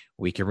 and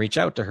we can reach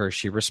out to her.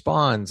 She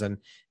responds, and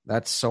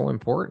that's so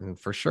important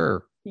for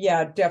sure.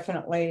 Yeah,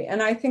 definitely.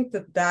 And I think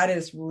that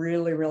is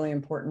really, really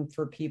important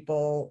for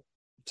people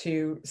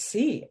to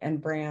see, and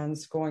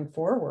brands going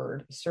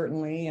forward,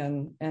 certainly.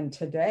 And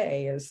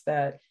today is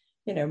that,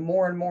 you know,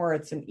 more and more,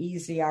 it's an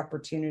easy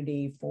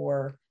opportunity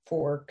for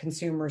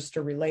consumers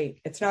to relate.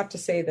 It's not to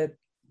say that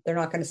they're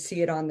not going to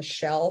see it on the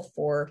shelf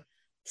or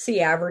see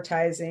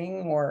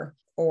advertising or,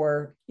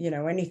 you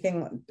know,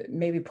 anything,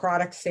 maybe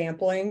product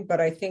sampling,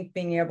 but I think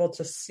being able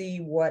to see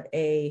what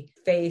is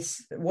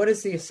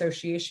the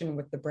association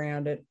with the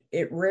brand,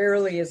 it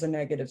rarely is a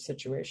negative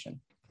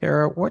situation.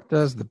 Kara, what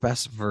does the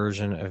best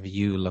version of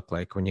you look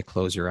like when you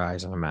close your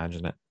eyes and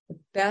imagine it? The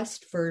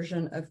best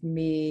version of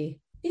me,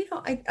 you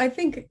know, I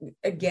think,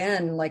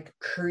 again, like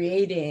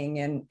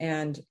creating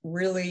and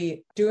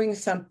really doing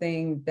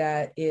something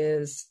that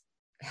is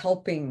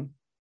helping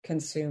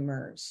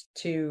consumers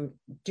to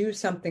do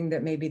something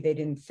that maybe they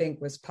didn't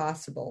think was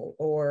possible,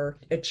 or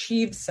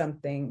achieve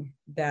something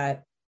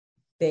that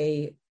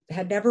they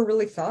had never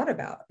really thought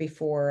about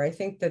before. I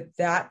think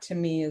that to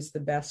me is the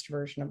best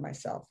version of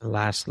myself.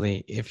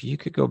 Lastly, if you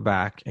could go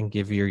back and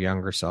give your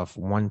younger self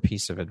one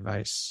piece of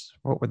advice,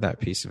 what would that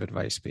piece of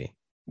advice be?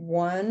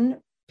 One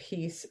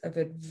piece of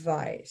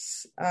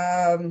advice.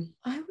 I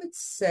would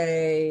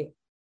say,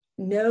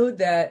 know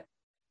that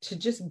to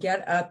just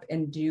get up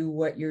and do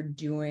what you're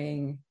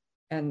doing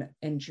and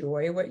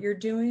enjoy what you're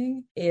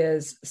doing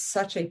is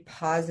such a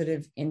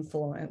positive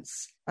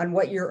influence on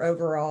what your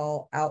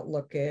overall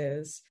outlook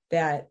is,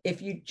 that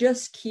if you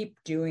just keep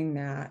doing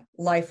that,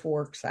 life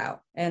works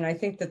out. And I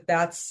think that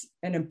that's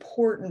an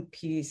important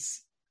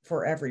piece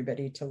for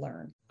everybody to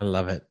learn. I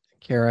love it.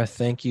 Kara,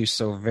 thank you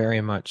so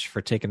very much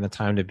for taking the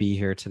time to be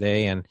here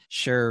today and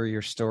share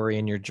your story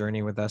and your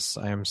journey with us.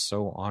 I am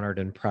so honored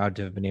and proud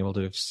to have been able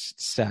to have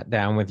sat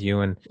down with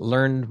you and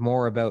learned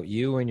more about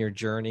you and your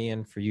journey,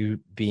 and for you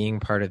being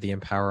part of the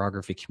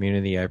Empowerography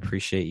community. I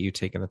appreciate you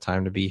taking the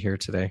time to be here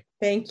today.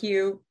 Thank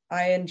you.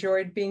 I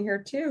enjoyed being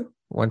here too.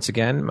 Once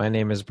again, my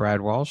name is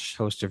Brad Walsh,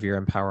 host of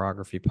your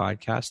Empowerography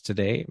podcast.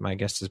 Today, my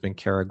guest has been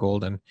Kara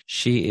Goldin.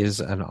 She is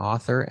an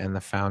author and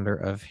the founder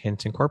of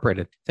Hint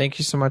Incorporated. Thank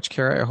you so much,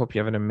 Kara. I hope you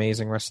have an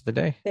amazing rest of the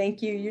day.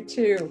 Thank you. You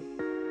too.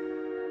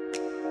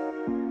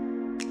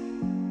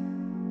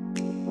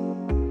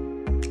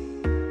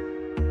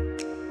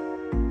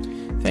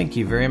 Thank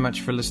you very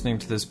much for listening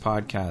to this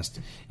podcast.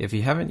 If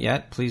you haven't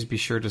yet, please be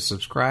sure to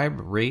subscribe,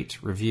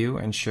 rate, review,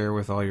 and share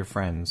with all your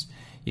friends.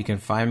 You can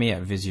find me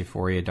at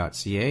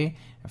visuphoria.ca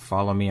and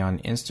follow me on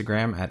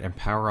Instagram at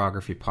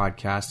Empowerography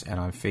Podcast and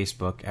on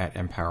Facebook at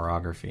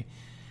Empowerography.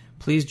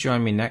 Please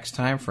join me next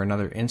time for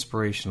another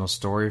inspirational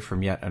story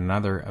from yet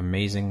another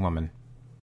amazing woman.